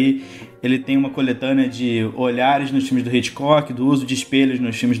cineastas. Aí ele tem uma coletânea de olhares nos filmes do Hitchcock, do uso de espelhos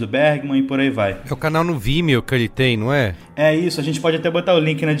nos filmes do Bergman e por aí vai. É o canal no Vimeo que ele tem, não é? É isso, a gente pode até botar o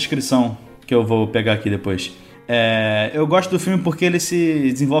link na descrição, que eu vou pegar aqui depois. Eu gosto do filme porque ele se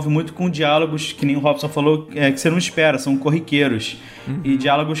desenvolve muito com diálogos, que nem o Robson falou, que você não espera, são corriqueiros. E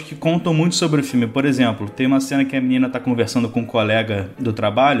diálogos que contam muito sobre o filme. Por exemplo, tem uma cena que a menina está conversando com um colega do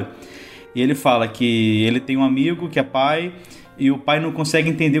trabalho, e ele fala que ele tem um amigo que é pai, e o pai não consegue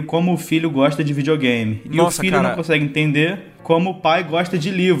entender como o filho gosta de videogame. E o filho não consegue entender como o pai gosta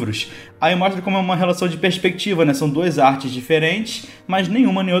de livros. Aí mostra como é uma relação de perspectiva, né? São duas artes diferentes, mas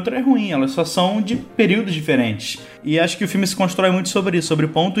nenhuma nem outra é ruim, elas só são de períodos diferentes. E acho que o filme se constrói muito sobre isso, sobre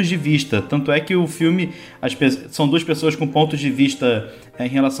pontos de vista. Tanto é que o filme, são duas pessoas com pontos de vista em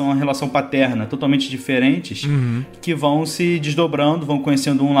relação à relação paterna totalmente diferentes, que vão se desdobrando, vão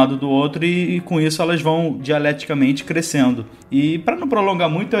conhecendo um lado do outro, e com isso elas vão dialeticamente crescendo. E pra não prolongar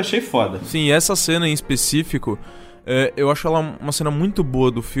muito, eu achei foda. Sim, essa cena em específico, eu acho ela uma cena muito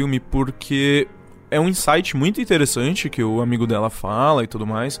boa do filme, porque é um insight muito interessante que o amigo dela fala e tudo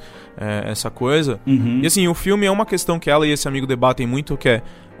mais, essa coisa. E assim, o filme é uma questão que ela e esse amigo debatem muito, que é,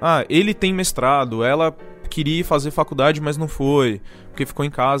 ele tem mestrado, ela queria fazer faculdade, mas não foi, porque ficou em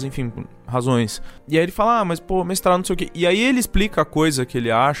casa, enfim, por razões. E aí ele fala, mas pô, mestrado não sei o quê. E aí ele explica a coisa que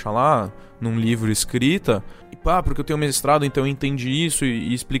ele acha lá, num livro escrita, e porque eu tenho mestrado, então eu entendi isso,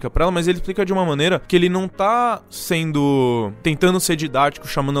 e explica pra ela, mas ele explica de uma maneira que ele não tá tentando ser didático,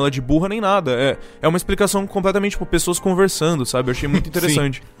 chamando ela de burra nem nada. É uma explicação completamente, tipo, pessoas conversando, sabe? Eu achei muito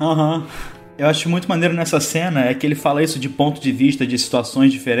interessante. Aham. eu acho muito maneiro nessa cena é que ele fala isso de ponto de vista de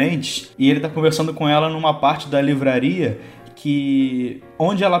situações diferentes, e ele tá conversando com ela numa parte da livraria que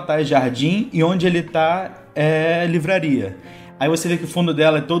onde ela tá é jardim e onde ele tá é livraria. Aí você vê que o fundo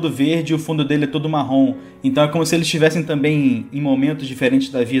dela é todo verde e o fundo dele é todo marrom. Então é como se eles estivessem também em momentos diferentes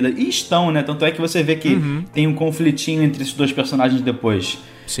da vida. E estão, né? Tanto é que você vê que tem um conflitinho entre esses dois personagens depois.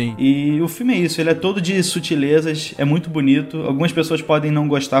 Sim. E o filme é isso, ele é todo de sutilezas, é muito bonito. Algumas pessoas podem não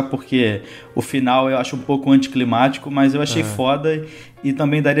gostar porque o final eu acho um pouco anticlimático, mas eu achei foda e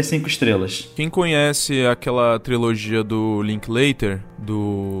também daria 5 estrelas. Quem conhece aquela trilogia do Linklater,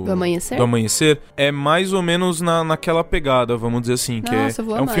 do Amanhecer, é mais ou menos naquela pegada, vamos dizer assim. Nossa,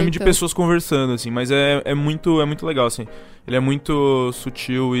 que é um filme de pessoas conversando, assim, mas é muito legal, assim. Ele é muito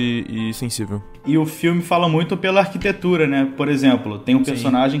sutil e sensível. E o filme fala muito pela arquitetura, né? Por exemplo, tem um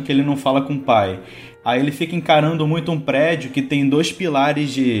personagem que ele não fala com o pai. Aí ele fica encarando muito um prédio que tem 2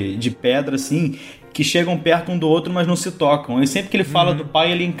 pilares de pedra, assim, que chegam perto um do outro, mas não se tocam. E sempre que ele fala do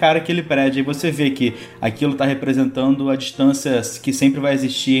pai, ele encara aquele prédio. Aí você vê que aquilo tá representando a distância que sempre vai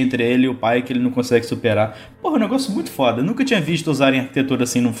existir entre ele e o pai, que ele não consegue superar. Porra, um negócio muito foda. Eu nunca tinha visto usarem arquitetura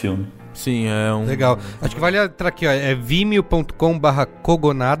assim num filme. Sim, é um... Legal. Acho que vale entrar aqui, ó. É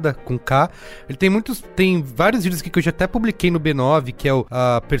vimeo.com/kogonada, com K. Ele tem vários vídeos aqui que eu já até publiquei no B9, que é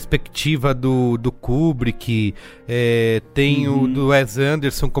a perspectiva do Kubrick. Tem o do Wes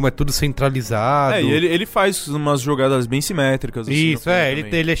Anderson, como é tudo centralizado. E ele faz umas jogadas bem simétricas. Assim, isso,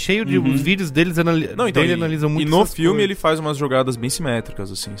 ele é cheio de... Os vídeos deles dele analisam muito. E no filme coisas. Ele faz umas jogadas bem simétricas,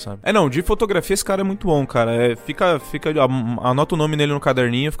 assim, sabe? De fotografia esse cara é muito bom, cara. Anota o nome nele no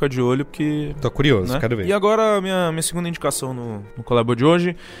caderninho, fica de olho, porque... Tô curioso, né? Quero ver. E agora, minha segunda indicação no Collabo de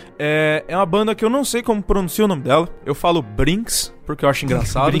hoje é uma banda que eu não sei como pronunciar o nome dela. Eu falo Brinks, porque eu acho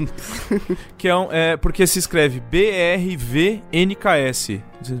engraçado. Que porque se escreve BRVNKS.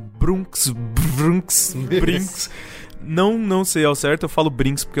 Brinks. Não sei ao certo, eu falo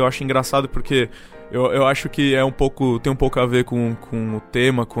Brinks porque eu acho engraçado, porque... Eu acho que tem um pouco a ver com o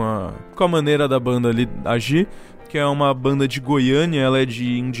tema, com a maneira da banda ali agir, que é uma banda de Goiânia, ela é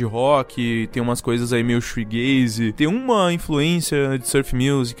de indie rock, tem umas coisas aí meio shoegaze, tem uma influência de surf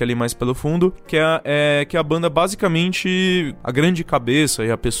music ali mais pelo fundo, que a banda basicamente, a grande cabeça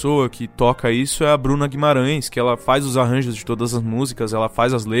e a pessoa que toca isso é a Bruna Guimarães, que ela faz os arranjos de todas as músicas, ela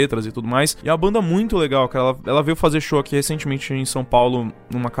faz as letras e tudo mais, e é uma banda muito legal, cara. Ela veio fazer show aqui recentemente em São Paulo,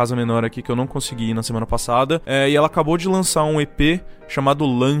 numa casa menor aqui, que eu não consegui ir na semana passada, e ela acabou de lançar um EP chamado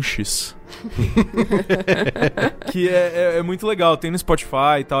Lanches. Que é muito legal, tem no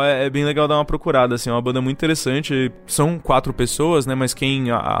Spotify e tal, é bem legal dar uma procurada, assim, é uma banda muito interessante. São 4 pessoas, né, mas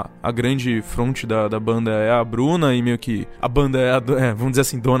a grande fronte da banda é a Bruna, e meio que a banda vamos dizer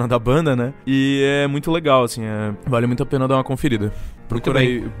assim, dona da banda, né, e é muito legal, assim, vale muito a pena dar uma conferida. Procura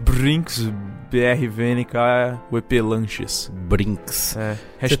aí, Brinks, BRVNK, o EP Lanches. Brinks.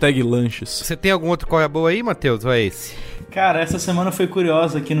 Hashtag Lanches. Você tem algum outro qual é boa aí, Matheus, ou é esse? Cara, essa semana foi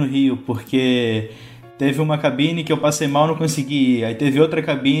curiosa aqui no Rio, porque teve uma cabine que eu passei mal, não consegui ir. Aí teve outra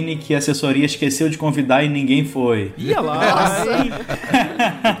cabine que a assessoria esqueceu de convidar e ninguém foi. Ia lá!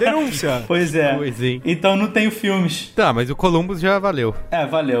 Denúncia! Pois é. Hein? Então não tenho filmes. Tá, mas o Columbus já valeu.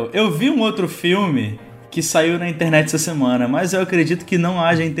 Valeu. Eu vi um outro filme que saiu na internet essa semana, mas eu acredito que não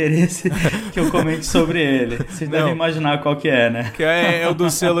haja interesse que eu comente sobre ele. Vocês devem imaginar qual que é, né? Que é o do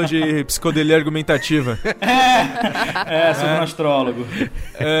selo de psicodelia argumentativa. Sobre um astrólogo.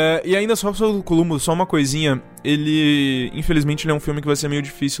 E ainda só sobre o Columbus, só uma coisinha. Infelizmente, ele é um filme que vai ser meio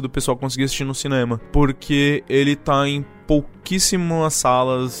difícil do pessoal conseguir assistir no cinema, porque ele tá em pouquíssimas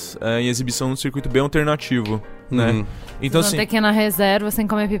salas em exibição no circuito bem alternativo, né? Então, assim, ter que ir na reserva sem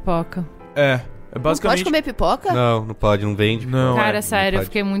comer pipoca. Basicamente... Não pode comer pipoca? Não pode, não vende. Não, cara, sério, eu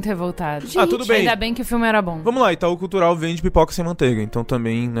fiquei muito revoltado. Tudo bem. Ainda bem que o filme era bom. Vamos lá, Itaú Cultural vende pipoca sem manteiga, então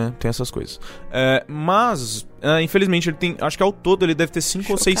também, né, tem essas coisas. Mas, infelizmente, ele tem, acho que ao todo ele deve ter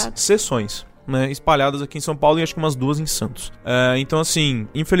 5 ou 6 sessões, né, espalhadas aqui em São Paulo e acho que umas 2 em Santos. Então, assim,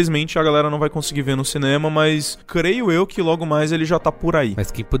 infelizmente a galera não vai conseguir ver no cinema, mas creio eu que logo mais ele já tá por aí.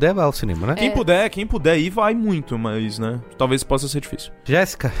 Mas quem puder vai ao cinema, né? Quem puder ir, vai muito, mas, né, talvez possa ser difícil.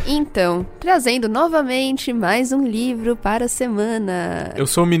 Jéssica? Então, trazendo novamente mais um livro para a semana. Eu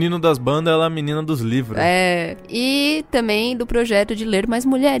sou o menino das bandas, ela é a menina dos livros. E também do projeto de ler mais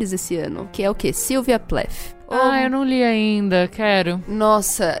mulheres esse ano, que é o quê? Sylvia Plath. Eu não li ainda, quero.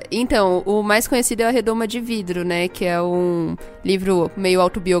 Nossa, então, o mais conhecido é A Redoma de Vidro, né? Que é um livro meio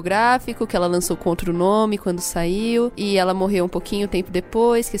autobiográfico, que ela lançou com outro nome quando saiu. E ela morreu um pouquinho tempo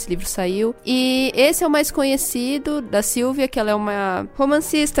depois que esse livro saiu. E esse é o mais conhecido da Sylvia, que ela é uma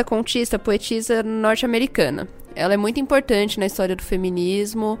romancista, contista, poetisa norte-americana. Ela é muito importante na história do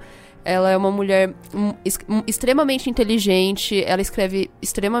feminismo. Ela é uma mulher extremamente inteligente, ela escreve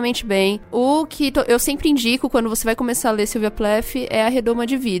extremamente bem. O que eu sempre indico quando você vai começar a ler Sylvia Plath é A Redoma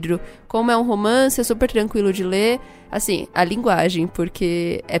de Vidro. Como é um romance, é super tranquilo de ler. Assim, a linguagem,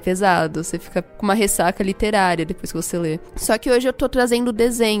 porque é pesado, você fica com uma ressaca literária depois que você lê. Só que hoje eu tô trazendo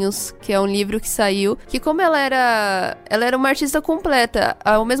Desenhos, que é um livro que saiu, que como ela era uma artista completa,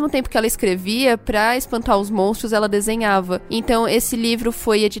 ao mesmo tempo que ela escrevia, pra espantar os monstros, ela desenhava. Então, esse livro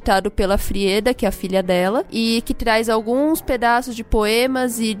foi editado pela Frieda, que é a filha dela, e que traz alguns pedaços de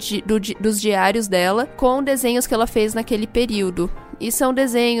poemas e dos diários dela, com desenhos que ela fez naquele período. E são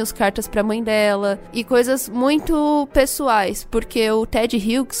desenhos, cartas pra mãe dela e coisas muito pessoais, porque o Ted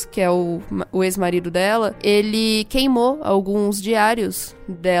Hughes, que é o ex-marido dela, ele queimou alguns diários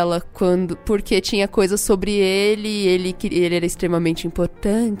dela porque tinha coisas sobre ele era extremamente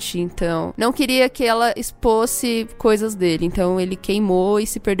importante, então não queria que ela expôsse coisas dele, então ele queimou e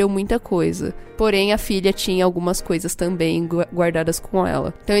se perdeu muita coisa. Porém, a filha tinha algumas coisas também guardadas com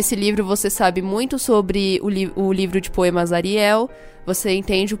ela. Então esse livro você sabe muito sobre o livro de poemas Ariel, você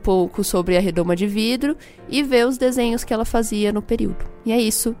entende um pouco sobre A Redoma de Vidro e vê os desenhos que ela fazia no período. E é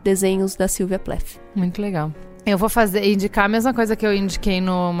isso, Desenhos da Sylvia Plath. Muito legal. Eu vou indicar a mesma coisa que eu indiquei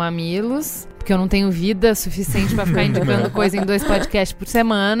no Mamilos, porque eu não tenho vida suficiente pra ficar indicando coisa em 2 podcasts por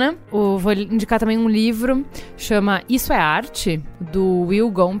semana. Vou indicar também um livro, chama Isso é Arte, do Will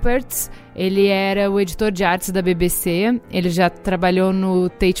Gompertz. Ele era o editor de artes da BBC, ele já trabalhou no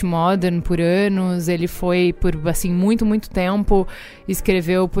Tate Modern por anos, ele foi por, assim, muito, muito tempo,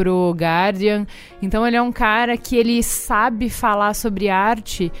 escreveu por o Guardian. Então ele é um cara que ele sabe falar sobre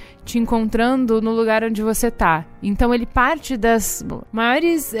arte te encontrando no lugar onde você tá. Então ele parte das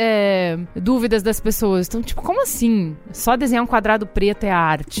maiores dúvidas das pessoas. Então, tipo, como assim? Só desenhar um quadrado preto é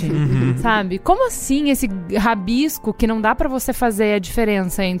arte? Sabe? Como assim esse rabisco que não dá pra você fazer a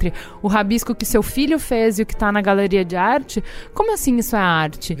diferença entre o rabisco que seu filho fez e o que tá na galeria de arte? Como assim isso é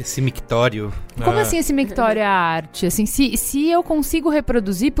arte? Esse mictório. Como assim esse mictório é arte? Assim, se eu consigo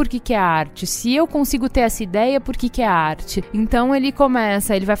reproduzir, por que é arte? Se eu consigo ter essa ideia, por que é arte? Então ele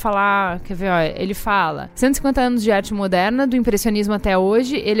vai falar, quer ver, ó, ele fala 150 anos de arte moderna, do impressionismo até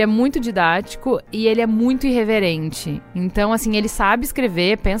hoje, ele é muito didático e ele é muito irreverente. Então, assim, ele sabe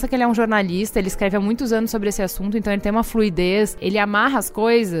escrever, pensa que ele é um jornalista, ele escreve há muitos anos sobre esse assunto, então ele tem uma fluidez, ele amarra as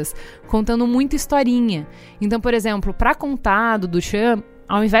coisas contando muita historinha. Então, por exemplo, pra contar do Duchamp,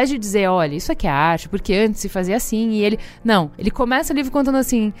 ao invés de dizer, olha, isso aqui é arte, porque antes se fazia assim, e ele... Não, ele começa o livro contando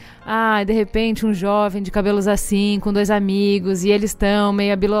assim, de repente um jovem de cabelos assim, com 2 amigos, e eles estão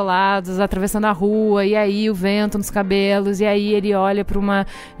meio abilolados, atravessando a rua, e aí o vento nos cabelos, e aí ele olha para uma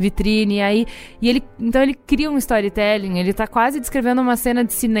vitrine, então ele cria um storytelling, ele tá quase descrevendo uma cena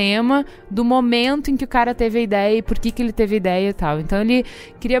de cinema do momento em que o cara teve a ideia e por que ele teve a ideia e tal. Então ele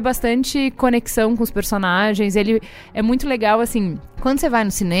cria bastante conexão com os personagens, ele é muito legal, assim... Quando você vai no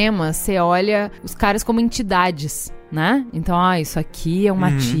cinema, você olha os caras como entidades, né? Então, isso aqui é um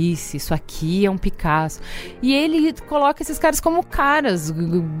Matisse, isso aqui é um Picasso. E ele coloca esses caras como caras,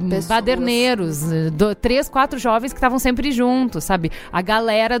 baderneiros, 3, 4 jovens que estavam sempre juntos, sabe? A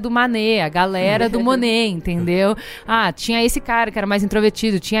galera do Manet, a galera do Monet, entendeu? Tinha esse cara que era mais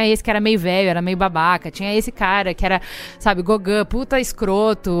introvertido, tinha esse que era meio velho, era meio babaca, tinha esse cara que era, sabe, Gauguin, puta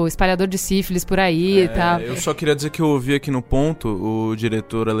escroto, espalhador de sífilis por aí e tal. Eu só queria dizer que eu ouvi aqui no ponto, o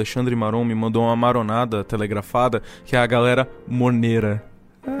diretor Alexandre Maron me mandou uma maronada telegrafada, que é a galera moneira.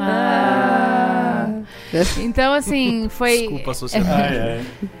 Então, assim, foi... Desculpa a sociedade.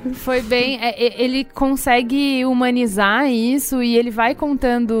 Foi bem... ele consegue humanizar isso e ele vai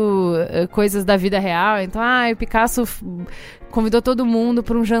contando coisas da vida real. Então, o Picasso convidou todo mundo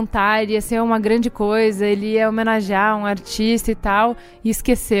para um jantar, ia ser uma grande coisa, ele ia homenagear um artista e tal, e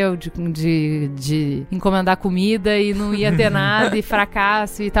esqueceu de encomendar comida e não ia ter nada, e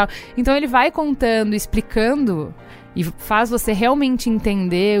fracasso e tal. Então ele vai contando, explicando... E faz você realmente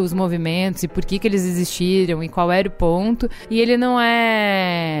entender os movimentos e por que eles existiram e qual era o ponto. E ele não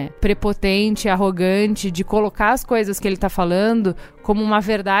é prepotente, arrogante de colocar as coisas que ele tá falando como uma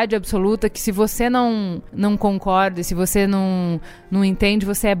verdade absoluta, que se você não concorda, se você não entende,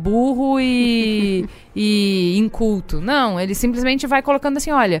 você é burro e inculto. Não, ele simplesmente vai colocando assim,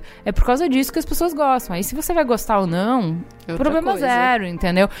 olha, é por causa disso que as pessoas gostam. Aí se você vai gostar ou não, problema zero,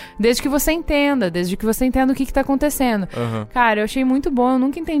 entendeu? Desde que você entenda o que tá acontecendo. Cara, eu achei muito bom, eu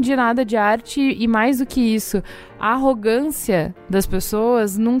nunca entendi nada de arte e mais do que isso, a arrogância das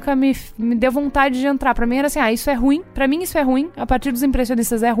pessoas nunca me deu vontade de entrar. Pra mim era assim, isso é ruim, pra mim isso é ruim, a partir dos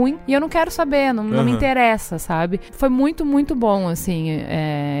impressionistas é ruim, e eu não quero saber, não me interessa, sabe? Foi muito, muito bom, assim,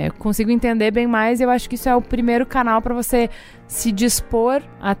 eu consigo entender bem mais, e eu acho que isso é o primeiro canal pra você se dispor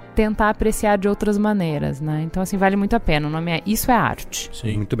a tentar apreciar de outras maneiras, né? Então, assim, vale muito a pena. O nome é Isso é Arte.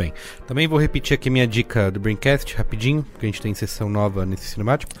 Sim, muito bem. Também vou repetir aqui minha dica do Braincast, rapidinho, porque a gente tem sessão nova nesse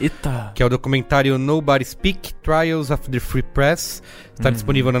cinemático. Eita! Que é o documentário Nobody Speak, Trials of the Free Press. Está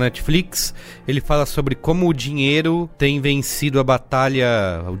disponível na Netflix. Ele fala sobre como o dinheiro tem vencido a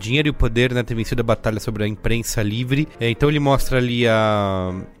batalha, o dinheiro e o poder, né, tem vencido a batalha sobre a imprensa livre. Então ele mostra ali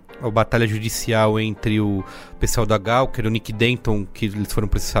a batalha judicial entre o pessoal da Gawker, o Nick Denton, que eles foram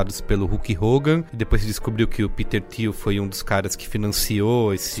processados pelo Hulk Hogan, e depois se descobriu que o Peter Thiel foi um dos caras que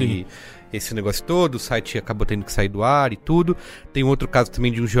financiou esse negócio todo, o site acabou tendo que sair do ar e tudo. Tem um outro caso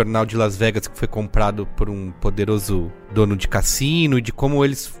também de um jornal de Las Vegas que foi comprado por um poderoso dono de cassino, e de como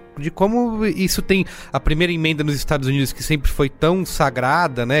isso tem a primeira emenda nos Estados Unidos, que sempre foi tão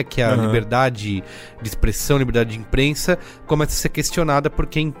sagrada, né, que é a liberdade de expressão, liberdade de imprensa, começa a ser questionada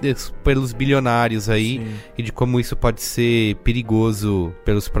pelos bilionários aí. Sim. E de como isso pode ser perigoso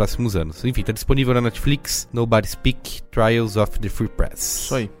pelos próximos anos. Enfim, tá disponível na Netflix, Nobody Speak, Trials of the Free Press.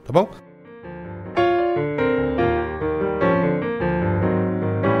 Isso aí. Tá bom?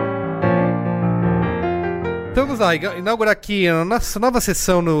 Então vamos lá, inaugurar aqui a nossa nova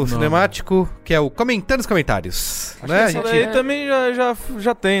sessão no Cinemático, que é o Comentando os Comentários. Acho né? Essa daí também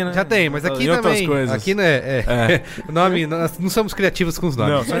já tem, né? Já tem, mas aqui também. Aqui né, o nome, nós não somos criativos com os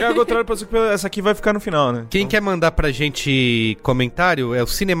nomes. Não, só que essa aqui vai ficar no final, né? Quem quer mandar pra gente comentário é o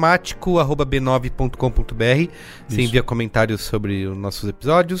cinemático@b9.com.br. Você envia comentários sobre os nossos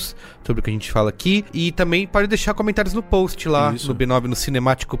episódios, sobre o que a gente fala aqui. E também pode deixar comentários no post lá, no B9, no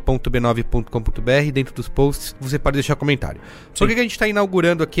cinemático.b9.com.br, dentro dos posts. Você pode deixar comentário. Por que a gente está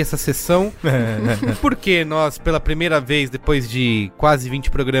inaugurando aqui essa sessão? Porque nós, pela primeira vez, depois de quase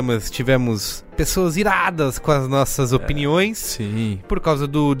 20 programas, tivemos pessoas iradas com as nossas opiniões. Sim. Por causa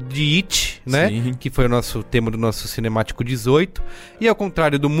de It, né? Sim. Que foi o nosso tema do nosso Cinemático 18. E ao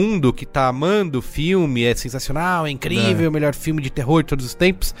contrário do mundo, que tá amando o filme, é sensacional, é incrível, o melhor filme de terror de todos os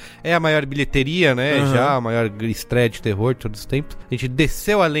tempos, é a maior bilheteria, né? Já a maior estreia de terror de todos os tempos. A gente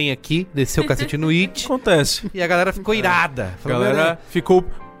desceu a lenha aqui, desceu o cacete no It. Acontece. E a galera ficou irada. A galera ficou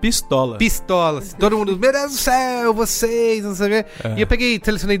pistola. Todo mundo, meu Deus do céu, vocês, não sei o quê. E eu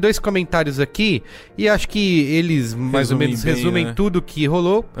selecionei 2 comentários aqui, e acho que eles mais ou menos resumem tudo o que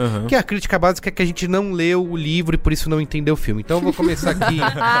rolou, que a crítica básica é que a gente não leu o livro e por isso não entendeu o filme. Então eu vou começar aqui.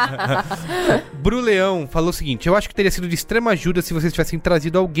 Bru Leão falou o seguinte: eu acho que teria sido de extrema ajuda se vocês tivessem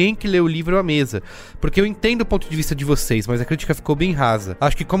trazido alguém que leu o livro à mesa, porque eu entendo o ponto de vista de vocês, mas a crítica ficou bem rasa.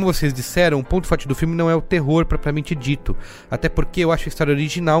 Acho que, como vocês disseram, o ponto forte do filme não é o terror propriamente dito, até porque eu acho a história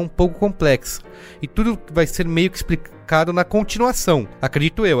original um pouco complexa, e tudo vai ser meio que explicado na continuação,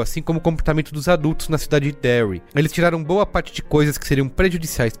 acredito eu, assim como o comportamento dos adultos na cidade de Derry. Eles tiraram boa parte de coisas que seriam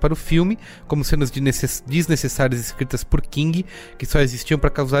prejudiciais para o filme, como cenas desnecessárias escritas por King, que só existiam para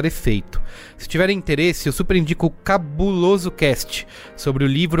causar efeito. Se tiverem interesse, eu super indico o Cabuloso Cast sobre o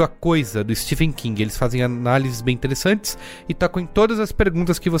livro A Coisa, do Stephen King. Eles fazem análises bem interessantes e tocam em todas as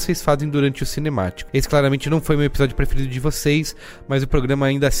perguntas que vocês fazem durante o cinemático. Esse claramente não foi meu episódio preferido de vocês, mas o programa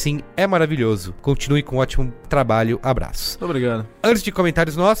ainda assim é maravilhoso. Continue com um ótimo trabalho. Abraço. Muito obrigado. Antes de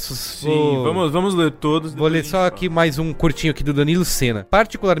comentários nossos, vamos ler todos. Vou ler só aqui mais um curtinho aqui do Danilo Sena.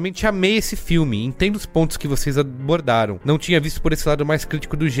 Particularmente amei esse filme, entendo os pontos que vocês abordaram. Não tinha visto por esse lado mais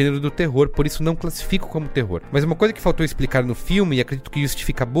crítico do gênero do terror, por isso não classifico como terror. Mas uma coisa que faltou explicar no filme, e acredito que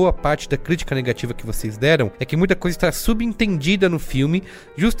justifica boa parte da crítica negativa que vocês deram, é que muita coisa está subentendida no filme,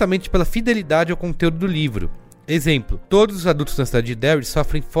 justamente pela fidelidade ao conteúdo do livro. Exemplo, todos os adultos na cidade de Derry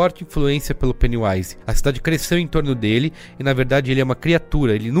sofrem forte influência pelo Pennywise. A cidade cresceu em torno dele e, na verdade, ele é uma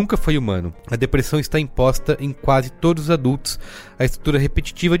criatura, ele nunca foi humano. A depressão está imposta em quase todos os adultos, a estrutura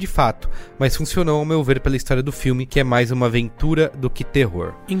repetitiva de fato, mas funcionou, ao meu ver, pela história do filme, que é mais uma aventura do que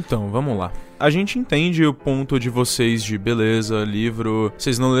terror. Então, vamos lá. A gente entende o ponto de vocês de beleza, livro,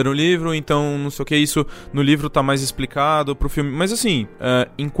 vocês não leram o livro, então não sei o que, isso no livro tá mais explicado pro filme, mas assim,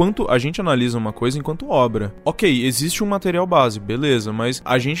 enquanto a gente analisa uma coisa enquanto obra, ok, existe um material base, beleza, mas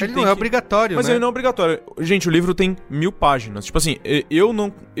a gente ele não é obrigatório, mas né? ele não é obrigatório. Gente, o livro tem 1000 páginas, tipo assim,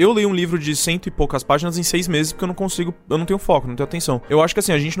 eu leio um livro de 100 e poucas páginas em 6 meses porque eu não tenho foco, não tenho atenção. Eu acho que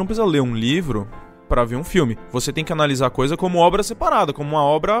assim, a gente não precisa ler um livro para ver um filme. Você tem que analisar a coisa como obra separada, como uma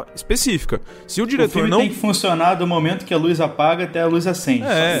obra específica. Se o diretor o filme tem que funcionar do momento que a luz apaga até a luz acende.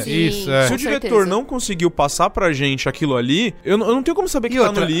 Se o diretor não conseguiu passar pra gente aquilo ali, eu não tenho como saber que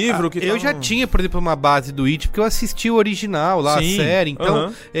tá no livro. Eu já tinha, por exemplo, uma base do It, porque eu assisti o original lá, a série.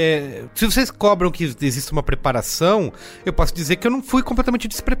 Então, se vocês cobram que existe uma preparação, eu posso dizer que eu não fui completamente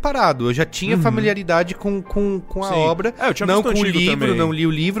despreparado. Eu já tinha familiaridade com a obra. Eu tinha não com o livro, também. não li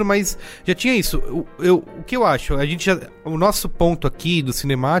o livro, mas já tinha isso. o que eu acho, o nosso ponto aqui do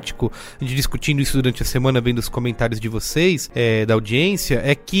Cinemático, a gente discutindo isso durante a semana, vendo os comentários de vocês, da audiência,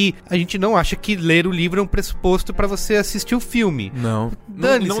 é que a gente não acha que ler o livro é um pressuposto pra você assistir o filme. Não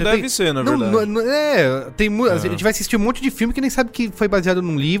deve ser, na verdade. A gente vai assistir um monte de filme que nem sabe que foi baseado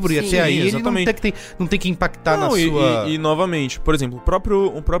num livro, e até aí ele não tem que impactar na sua... E novamente, por exemplo,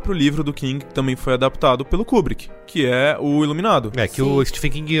 o próprio livro do King também foi adaptado pelo Kubrick, que é o Iluminado. Que o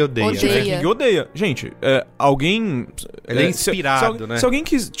Stephen King odeia. Stephen King odeia. Gente, alguém... Ele é inspirado, né? Se alguém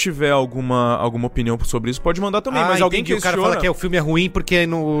tiver alguma opinião sobre isso, pode mandar também, mas alguém questiona... O cara fala que o filme é ruim porque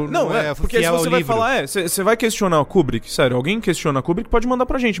não é porque se você vai falar, você vai questionar o Kubrick, sério, alguém questiona o Kubrick, pode mandar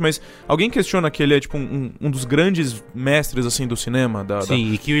pra gente, mas alguém questiona que ele é tipo um dos grandes mestres, assim, do cinema.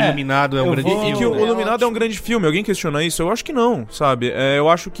 Sim, e que o Iluminado é um grande filme. E que o Iluminado é um grande filme, alguém questiona isso? Eu acho que não, sabe? Eu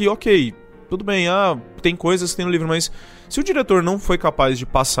acho que, ok, tudo bem, tem coisas que tem no livro, mas se o diretor não foi capaz de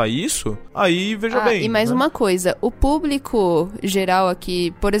passar isso, aí veja bem. E mais uma coisa, o público geral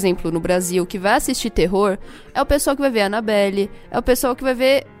aqui, por exemplo, no Brasil, que vai assistir terror, é o pessoal que vai ver Annabelle, é o pessoal que vai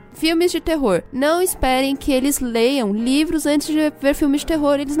ver filmes de terror. Não esperem que eles leiam livros antes de ver filmes de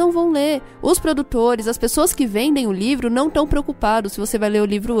terror. Eles não vão ler. Os produtores, as pessoas que vendem o livro não estão preocupados se você vai ler o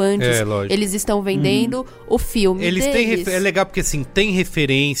livro antes. Lógico. Eles estão vendendo o filme deles. É legal porque, assim, tem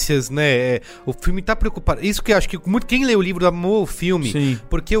referências, né? O filme tá preocupado. Isso que eu acho que quem lê o livro amou o filme. Sim.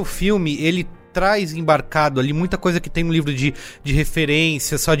 Porque o filme, ele traz embarcado ali muita coisa que tem no livro de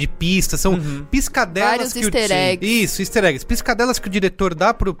referência, só de pistas, são piscadelas. Vários easter eggs. Isso, easter eggs. Piscadelas que o diretor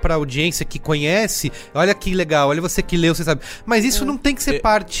dá pra audiência que conhece. Olha que legal, olha você que leu, você sabe. Mas isso não tem que ser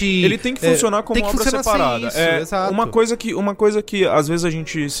parte... Ele tem que funcionar como obra separada. Exato. Uma coisa que às vezes a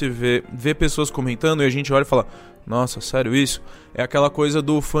gente vê pessoas comentando e a gente olha e fala, nossa, sério isso? É aquela coisa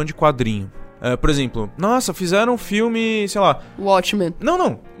do fã de quadrinho. Por exemplo, nossa, fizeram um filme, sei lá... Watchmen.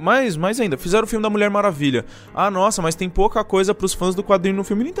 Não, mais ainda. Fizeram o filme da Mulher Maravilha. Ah, nossa, mas tem pouca coisa pros fãs do quadrinho no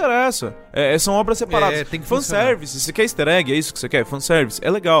filme, não interessa. São obras separadas. Tem que fanservice, você quer easter egg, é isso que você quer? Fanservice, é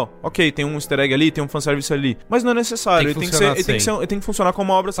legal. Ok, tem um easter egg ali, tem um fanservice ali. Mas não é necessário, ele tem que funcionar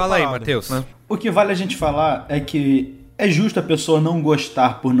como uma obra separada. Fala aí, Matheus. Né? O que vale a gente falar é que é justo a pessoa não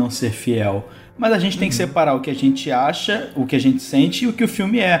gostar por não ser fiel. Mas a gente tem que separar o que a gente acha, o que a gente sente e o que o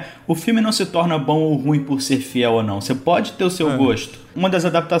filme é. O filme não se torna bom ou ruim por ser fiel ou não. Você pode ter o seu gosto. Uma das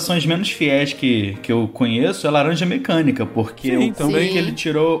adaptações menos fiéis que eu conheço é Laranja Mecânica, porque que ele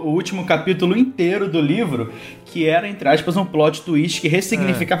tirou o último capítulo inteiro do livro, que era, entre aspas, um plot twist que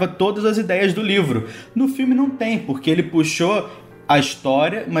ressignificava todas as ideias do livro. No filme não tem, porque ele puxou a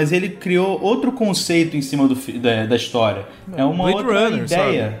história, mas ele criou outro conceito em cima da história. É uma Blade outra Runner,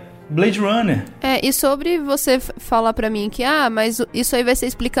 ideia. Sabe? Blade Runner. E sobre você falar pra mim que, mas isso aí vai ser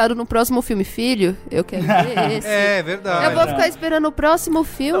explicado no próximo filme, filho, eu quero ver esse. É verdade. Eu vou ficar esperando o próximo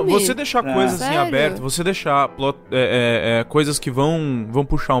filme. Você deixar coisas assim Sério? abertas, você deixar coisas que vão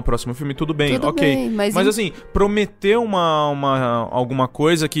puxar um próximo filme, tudo bem, ok. Mas assim, prometer alguma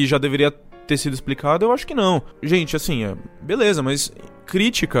coisa que já deveria ter sido explicada, eu acho que não. Gente, assim, beleza, mas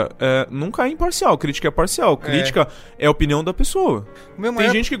crítica nunca é imparcial. Crítica é parcial. Crítica é a opinião da pessoa.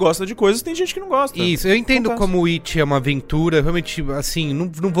 Tem gente que gosta de coisas, tem gente que não gosta. Isso, eu entendo como o It é uma aventura. Realmente, assim,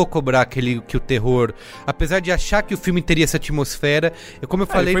 não vou cobrar que o terror... Apesar de achar que o filme teria essa atmosfera, como eu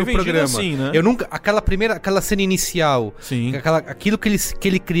falei no programa, assim, né? eu nunca... Aquela cena inicial, sim, aquilo que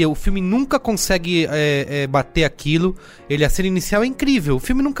ele cria, o filme nunca consegue bater aquilo. A cena inicial é incrível. O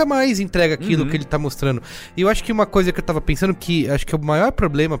filme nunca mais entrega aquilo que ele tá mostrando. E eu acho que uma coisa que eu tava pensando, que acho que é o maior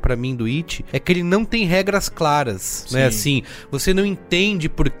problema pra mim do It, é que ele não tem regras claras, né? Assim, você não entende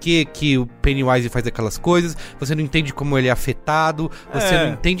por que o Pennywise faz aquelas coisas, você não entende como ele é afetado, você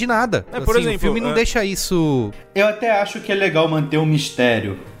não entende nada. Por exemplo, o filme não deixa isso... Eu até acho que é legal manter um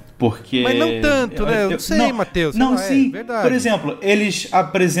mistério, porque... Mas não tanto, né? Eu não sei, Matheus. Não, sim. É verdade. Por exemplo, eles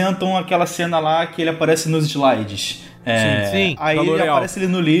apresentam aquela cena lá que ele aparece nos slides. Sim. Aí ele aparece ali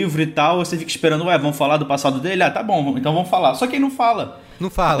no livro e tal, você fica esperando, vamos falar do passado dele? Tá bom, então vamos falar. Só que ele não fala. Não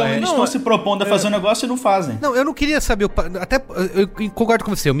fala. Então eles estão se propondo a fazer um negócio e não fazem. Não, eu não queria saber até eu concordo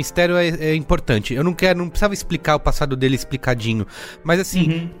com você, o mistério é importante. Eu não precisava explicar o passado dele explicadinho. Mas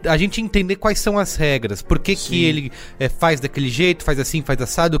assim, a gente entender quais são as regras. Por que ele faz daquele jeito, faz assim, faz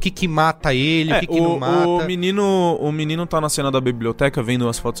assado, o que mata ele, o que não mata. O menino tá na cena da biblioteca vendo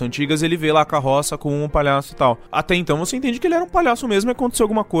as fotos antigas, ele vê lá a carroça com um palhaço e tal. Até então você entende que ele era um palhaço mesmo e aconteceu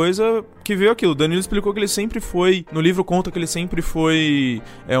alguma coisa que veio aquilo. O Danilo explicou que ele sempre foi, no livro conta que ele sempre foi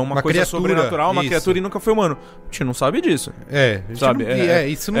uma coisa criatura, sobrenatural, uma criatura e nunca foi humano. A gente não sabe disso. Sabe?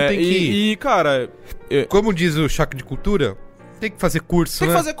 Isso não tem que... E, cara... Como diz o Choque de Cultura... Tem que fazer curso, Tem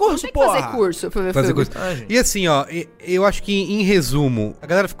que fazer curso, porra! Tem que fazer curso. E assim, ó, eu acho que, em resumo, a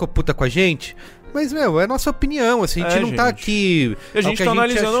galera ficou puta com a gente... Mas, meu, é a nossa opinião, assim, a gente não tá aqui... E a gente tá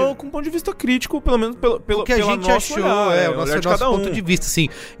analisando com um ponto de vista crítico, pelo menos pelo que a gente achou, olhar, o nosso ponto de vista, assim,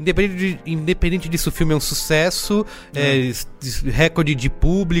 independente disso, o filme é um sucesso, recorde de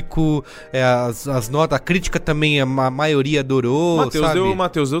público, as notas, a crítica também, a maioria adorou,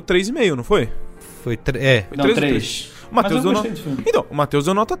 Matheus deu 3,5, não foi? Foi 3. O Matheus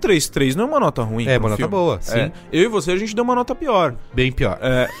deu nota 3. 3 não é uma nota ruim. É uma nota boa, sim. Eu e você, a gente deu uma nota pior. Bem pior.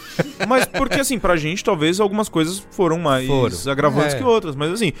 Mas porque, assim, pra gente, talvez algumas coisas foram mais agravantes que outras.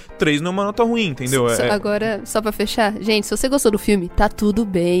 Mas, assim, 3 não é uma nota ruim, entendeu? Agora, só pra fechar, gente, se você gostou do filme, tá tudo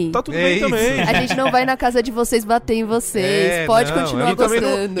bem. Tá tudo bem também. A gente não vai na casa de vocês bater em vocês. Pode continuar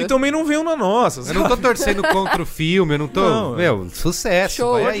gostando. E também não venham na nossa. Eu não tô torcendo contra o filme, eu não tô... Meu, sucesso.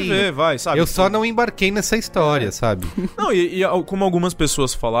 Show. Vai Pode aí. ver, vai, sabe? Eu só não embarquei nessa história, sabe? Não, e como algumas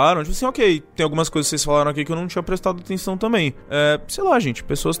pessoas falaram, tipo assim, ok, tem algumas coisas que vocês falaram aqui que eu não tinha prestado atenção também. Sei lá, gente,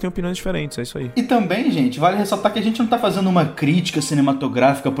 pessoas têm opiniões diferentes, é isso aí. E também, gente, vale ressaltar que a gente não tá fazendo uma crítica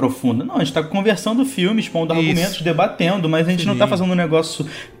cinematográfica profunda. Não, a gente tá conversando o filme, expondo argumentos, debatendo, mas a gente não tá fazendo um negócio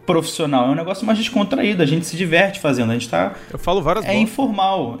profissional, é um negócio mais descontraído, a gente se diverte fazendo, a gente tá... Eu falo várias vezes.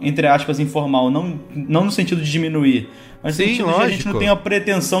 Informal, entre aspas, informal, não no sentido de diminuir. Mas no sentido de a gente não tem a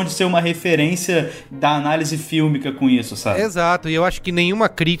pretensão de ser uma referência da análise fílmica com isso, sabe? Exato, e eu acho que nenhuma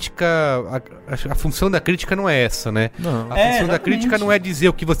crítica... A função da crítica não é essa, né? Não. A função da crítica não é dizer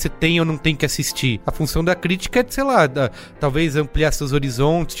o que você tem ou não tem que assistir. A função da crítica é, sei lá, talvez ampliar seus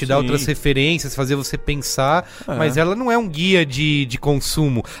horizontes, te dar outras referências, fazer você pensar, mas ela não é um guia de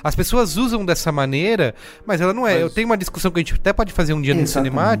consumo. As pessoas usam dessa maneira, mas ela não é. Eu tenho uma discussão que a gente até pode fazer um dia no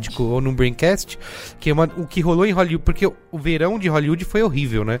Cinemático ou no Braincast, que é o que rolou em Hollywood, porque o verão de Hollywood foi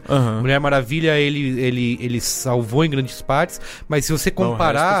horrível, né? Mulher Maravilha, ele salvou em grandes partes, mas se você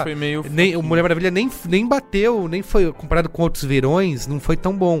comparar, o Mulher Maravilha nem bateu, nem foi comparado com outros verões, não foi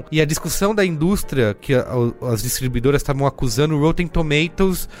tão bom. E a discussão da indústria, que as distribuidoras estavam acusando o Rotten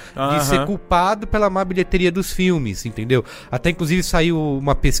Tomatoes de ser culpado pela má bilheteria dos filmes, entendeu? Até inclusive saiu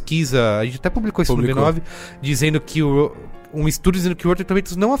uma pesquisa, a gente até publicou isso no B9, dizendo que um estudo dizendo que o Rotten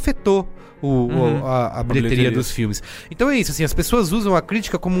Tomatoes não afetou a bilheteria dos filmes. Então é isso, assim, as pessoas usam a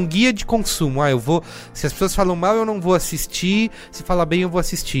crítica como um guia de consumo. Se as pessoas falam mal, eu não vou assistir, se falar bem, eu vou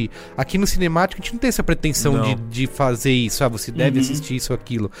assistir. Aqui no Cinemático, a gente não tem essa pretensão de fazer isso, você deve assistir isso ou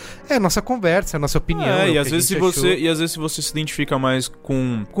aquilo. É a nossa conversa, a nossa opinião. E às vezes se você se identifica mais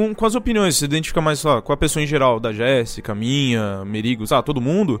com as opiniões, se identifica mais com a pessoa em geral, da Jéssica, minha, Merigo, todo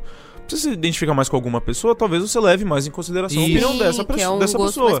mundo. Se você se identifica mais com alguma pessoa, talvez você leve mais em consideração a opinião dessa que é um dessa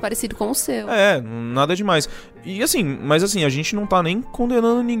gosto pessoa. mais parecido com o seu. Nada demais. E assim, mas assim, a gente não tá nem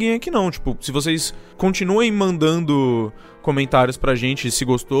condenando ninguém aqui não. Tipo, se vocês continuem mandando comentários pra gente, se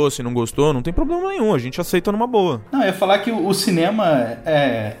gostou, se não gostou, não tem problema nenhum, a gente aceita numa boa. Não, eu ia falar que o cinema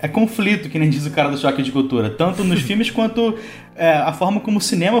é conflito, que nem diz o cara do Choque de Cultura, tanto nos filmes quanto a forma como o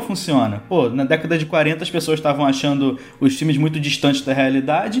cinema funciona. Na década de 40 as pessoas estavam achando os filmes muito distantes da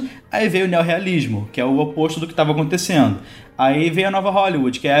realidade, aí veio o neorrealismo, que é o oposto do que estava acontecendo. Aí veio a nova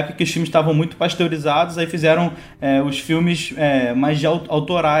Hollywood, que é a época que os filmes estavam muito pasteurizados, aí fizeram os filmes mais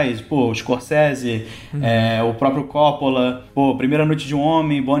autorais, o Scorsese, o próprio Coppola, Primeira Noite de um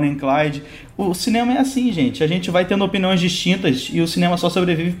Homem, Bonnie and Clyde. O cinema é assim, gente, a gente vai tendo opiniões distintas e o cinema só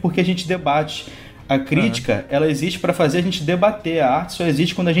sobrevive porque a gente debate. A crítica, ela existe para fazer a gente debater, a arte só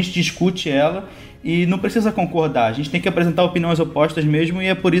existe quando a gente discute ela e não precisa concordar, a gente tem que apresentar opiniões opostas mesmo e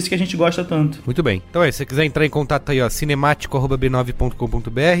é por isso que a gente gosta tanto. Muito bem, então se você quiser entrar em contato aí,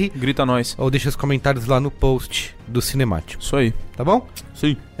 cinemático@b9.com.br, grita nós, ou deixa os comentários lá no post do Cinemático. Isso aí. Tá bom?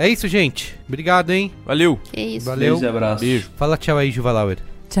 Sim. É isso, gente, obrigado, hein? Valeu. Que isso. Valeu. Beijo e abraço. Beijo. Fala tchau aí, Juva Lauer.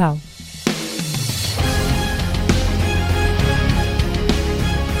 Tchau.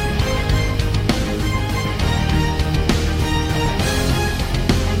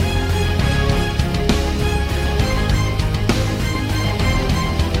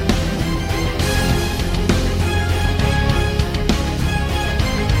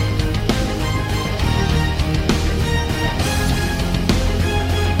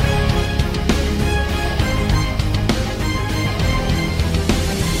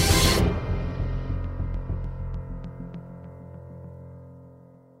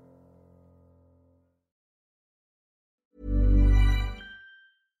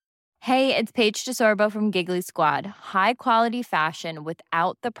 Hey, it's Paige DeSorbo from Giggly Squad. High quality fashion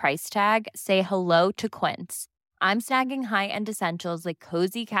without the price tag. Say hello to Quince. I'm snagging high-end essentials like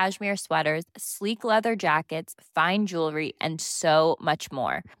cozy cashmere sweaters, sleek leather jackets, fine jewelry, and so much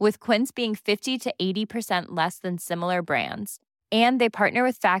more. With Quince being 50 to 80% less than similar brands. And they partner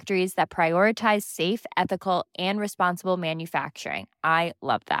with factories that prioritize safe, ethical, and responsible manufacturing. I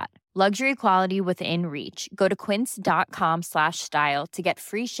love that. Luxury quality within reach. Go to quince.com/style to get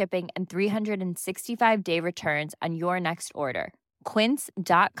free shipping and 365-day returns on your next order.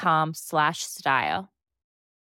 Quince.com/style.